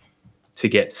to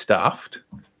get stuffed,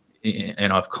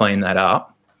 and I've cleaned that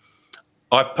up.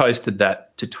 I've posted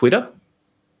that to Twitter,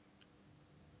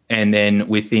 and then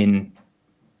within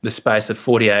the space of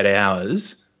 48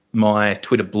 hours, my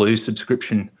Twitter Blue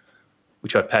subscription,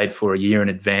 which I paid for a year in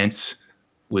advance,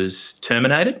 was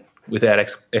terminated without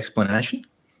explanation,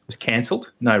 was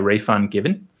cancelled, no refund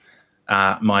given.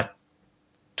 My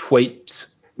tweet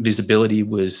visibility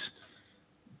was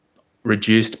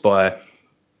reduced by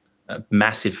a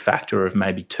massive factor of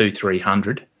maybe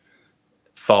 200-300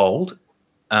 fold.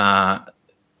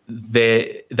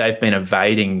 They've been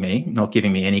evading me, not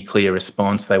giving me any clear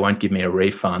response. They won't give me a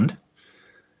refund.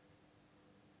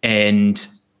 And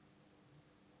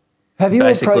have you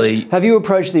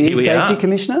approached the E-Safety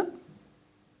Commissioner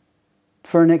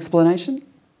for an explanation?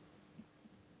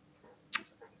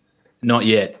 Not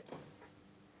yet.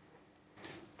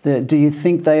 Do you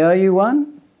think they owe you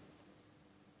one?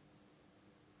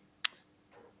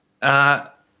 I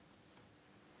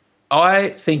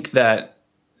think that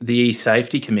the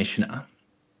E-Safety Commissioner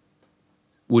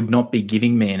would not be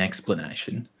giving me an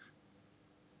explanation,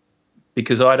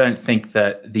 because I don't think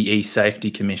that the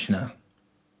E-Safety Commissioner,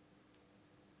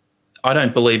 I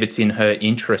don't believe it's in her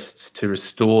interests to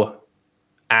restore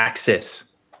access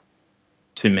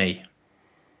to me,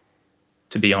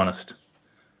 to be honest.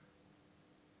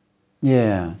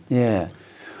 Yeah.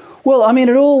 Well, I mean,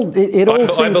 it all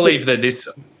seems. I believe that this.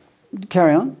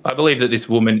 Carry on. I believe that this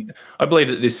woman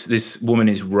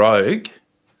is rogue.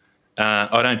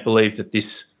 I don't believe that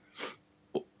this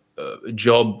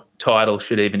job title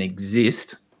should even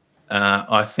exist.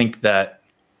 I think that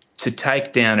to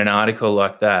take down an article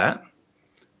like that,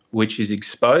 which is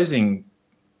exposing,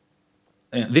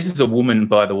 this is a woman,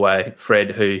 by the way,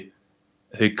 Fred, who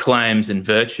claims and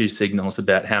virtue signals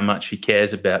about how much she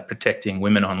cares about protecting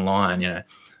women online.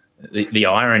 The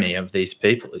irony of these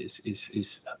people is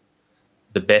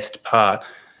the best part.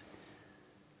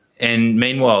 And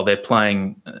meanwhile, they're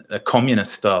playing a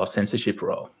communist-style censorship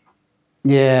role.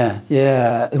 Yeah.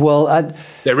 Well,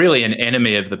 they're really an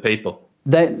enemy of the people.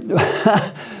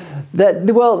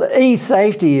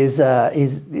 E-safety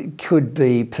could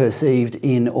be perceived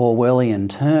in Orwellian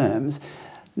terms.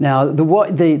 Now,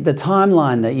 the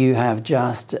timeline that you have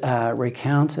just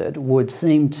recounted would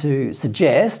seem to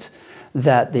suggest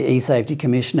that the E-Safety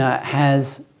Commissioner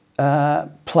has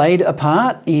played a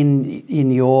part in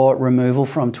your removal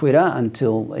from Twitter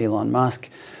until Elon Musk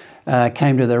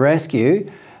came to the rescue.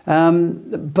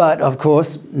 But of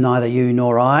course, neither you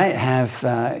nor I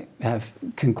have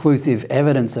conclusive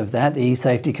evidence of that. The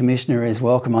E-Safety Commissioner is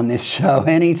welcome on this show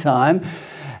anytime.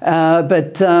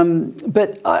 But the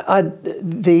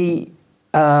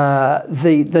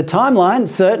timeline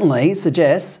certainly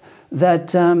suggests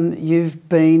that you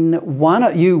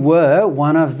were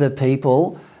one of the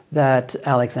people that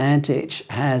Alex Antich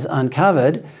has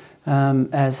uncovered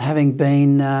as having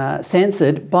been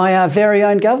censored by our very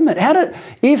own government.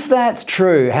 If that's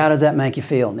true, how does that make you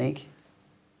feel, Nick?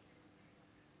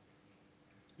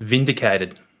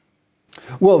 Vindicated.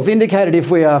 Well, vindicated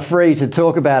if we are free to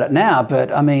talk about it now,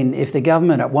 but I mean, if the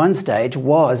government at one stage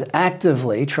was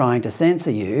actively trying to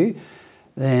censor you,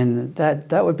 then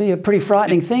that would be a pretty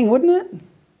frightening thing, wouldn't it?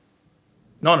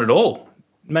 Not at all.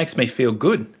 It makes me feel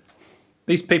good.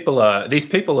 These people are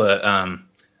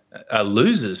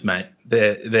losers, mate.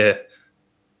 They're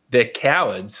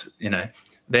cowards. You know,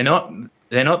 they're not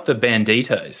the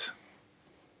banditos.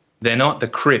 They're not the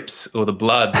Crips or the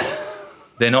Bloods.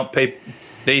 They're not people.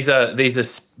 These are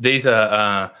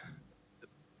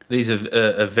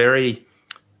very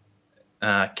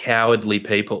cowardly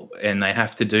people, and they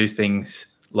have to do things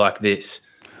like this.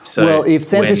 So well, if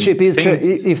censorship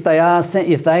if they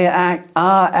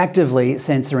are actively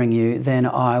censoring you, then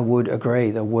I would agree.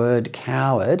 The word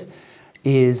coward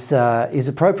is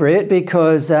appropriate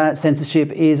because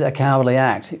censorship is a cowardly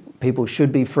act. People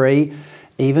should be free,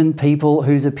 even people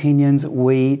whose opinions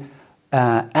we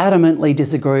adamantly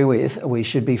disagree with. We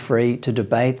should be free to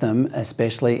debate them,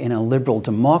 especially in a liberal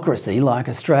democracy like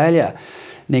Australia.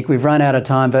 Nick, we've run out of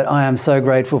time, but I am so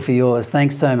grateful for yours.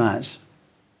 Thanks so much.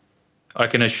 I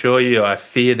can assure you I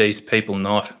fear these people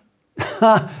not.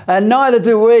 And neither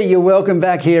do we. You're welcome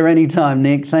back here anytime,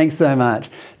 Nick. Thanks so much.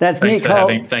 That's Nick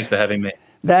Holt. Thanks for having me.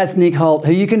 That's Nick Holt,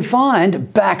 who you can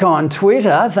find back on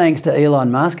Twitter, thanks to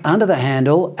Elon Musk, under the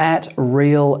handle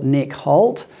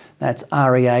 @RealNickHolt. That's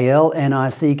RealNickHolt.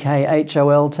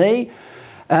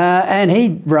 And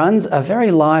he runs a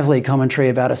very lively commentary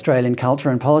about Australian culture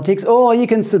and politics. Or you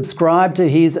can subscribe to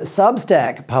his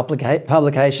Substack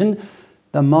publication,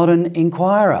 The Modern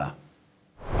Inquirer.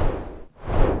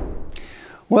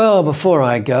 Well, before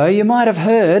I go, you might have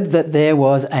heard that there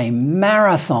was a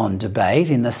marathon debate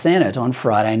in the Senate on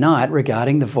Friday night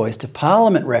regarding the Voice to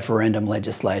Parliament referendum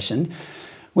legislation,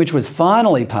 which was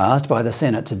finally passed by the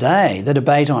Senate today. The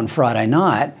debate on Friday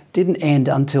night didn't end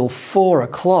until 4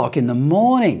 o'clock in the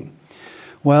morning.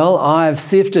 Well, I've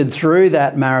sifted through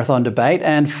that marathon debate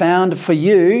and found for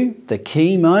you the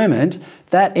key moment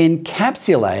that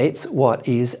encapsulates what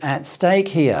is at stake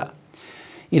here.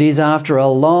 It is after a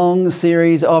long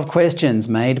series of questions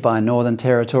made by Northern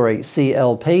Territory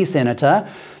CLP Senator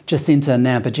Jacinta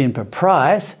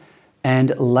Nampijinpa-Price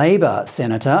and Labor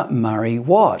Senator Murray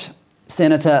Watt.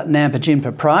 Senator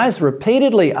Nampijinpa-Price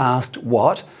repeatedly asked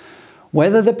Watt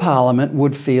whether the Parliament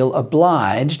would feel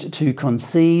obliged to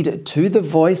concede to the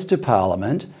Voice to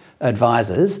Parliament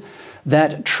advisers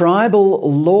that tribal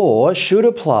law should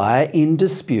apply in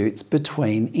disputes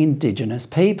between Indigenous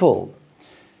people.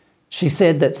 She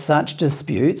said that such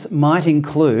disputes might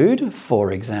include, for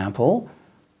example,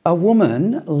 a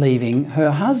woman leaving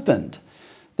her husband,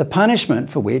 the punishment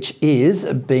for which is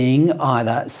being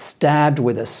either stabbed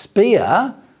with a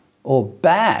spear or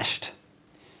bashed.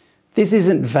 This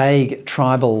isn't vague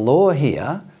tribal law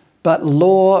here, but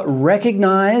law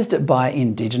recognised by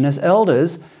Indigenous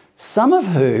elders, some of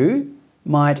who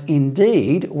might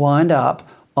indeed wind up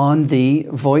on the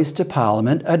Voice to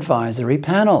Parliament advisory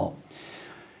panel.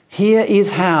 Here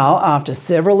is how, after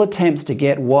several attempts to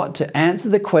get Watt to answer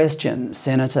the question,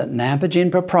 Senator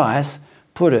Nampijinpa-Price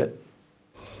put it.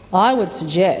 I would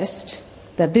suggest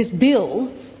that this bill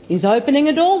is opening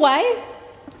a doorway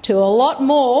to a lot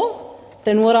more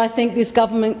than what I think this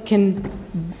government can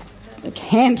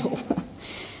handle.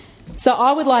 So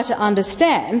I would like to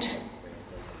understand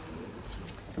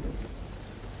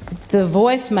the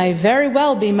Voice may very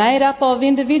well be made up of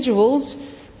individuals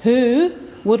who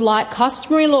would like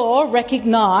customary law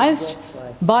recognised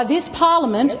by this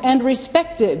Parliament and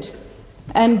respected.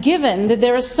 And given that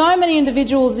there are so many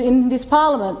individuals in this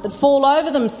Parliament that fall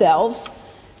over themselves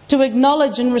to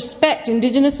acknowledge and respect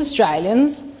Indigenous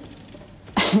Australians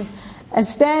and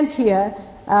stand here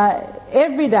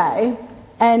every day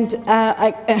and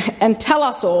tell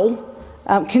us all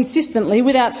consistently,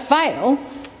 without fail,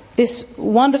 this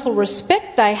wonderful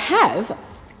respect they have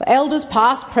for elders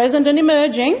past, present and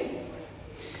emerging,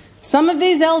 some of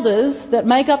these elders that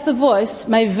make up the Voice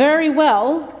may very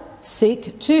well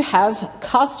seek to have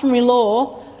customary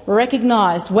law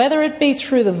recognised, whether it be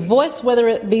through the Voice, whether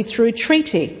it be through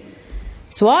treaty.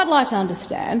 So I'd like to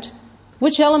understand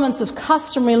which elements of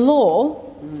customary law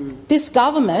this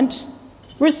government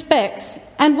respects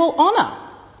and will honour.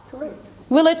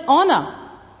 Will it honour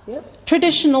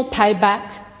traditional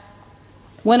payback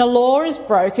when a law is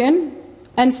broken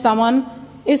and someone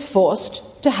is forced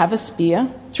to have a spear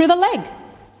through the leg?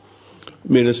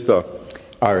 Minister.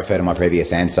 I refer to my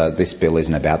previous answer. This bill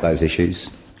isn't about those issues.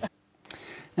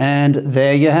 And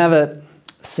there you have it.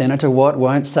 Senator Watt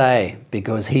won't say,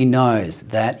 because he knows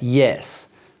that, yes,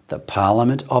 the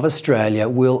Parliament of Australia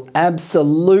will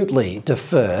absolutely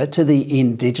defer to the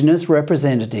Indigenous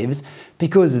representatives,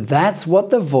 because that's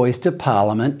what the Voice to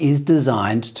Parliament is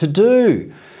designed to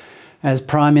do. as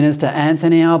Prime Minister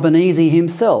Anthony Albanese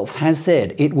himself has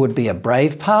said it would be a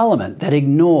brave parliament that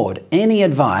ignored any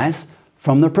advice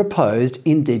from the proposed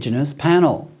Indigenous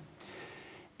panel.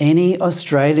 Any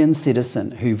Australian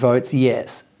citizen who votes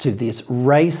yes to this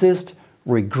racist,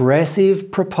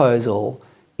 regressive proposal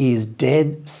is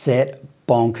dead set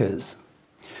bonkers.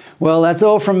 Well, that's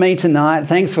all from me tonight.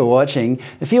 Thanks for watching.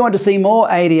 If you want to see more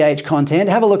ADH content,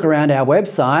 have a look around our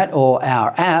website or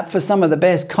our app for some of the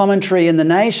best commentary in the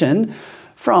nation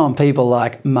from people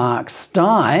like Mark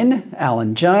Stein,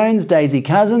 Alan Jones, Daisy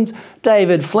Cousins,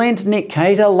 David Flint, Nick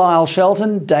Cater, Lyle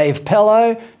Shelton, Dave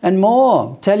Pello, and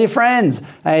more. Tell your friends,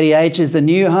 ADH is the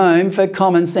new home for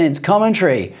common sense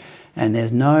commentary, and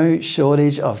there's no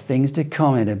shortage of things to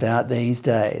comment about these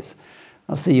days.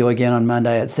 I'll see you again on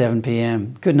Monday at 7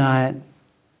 p.m. Good night.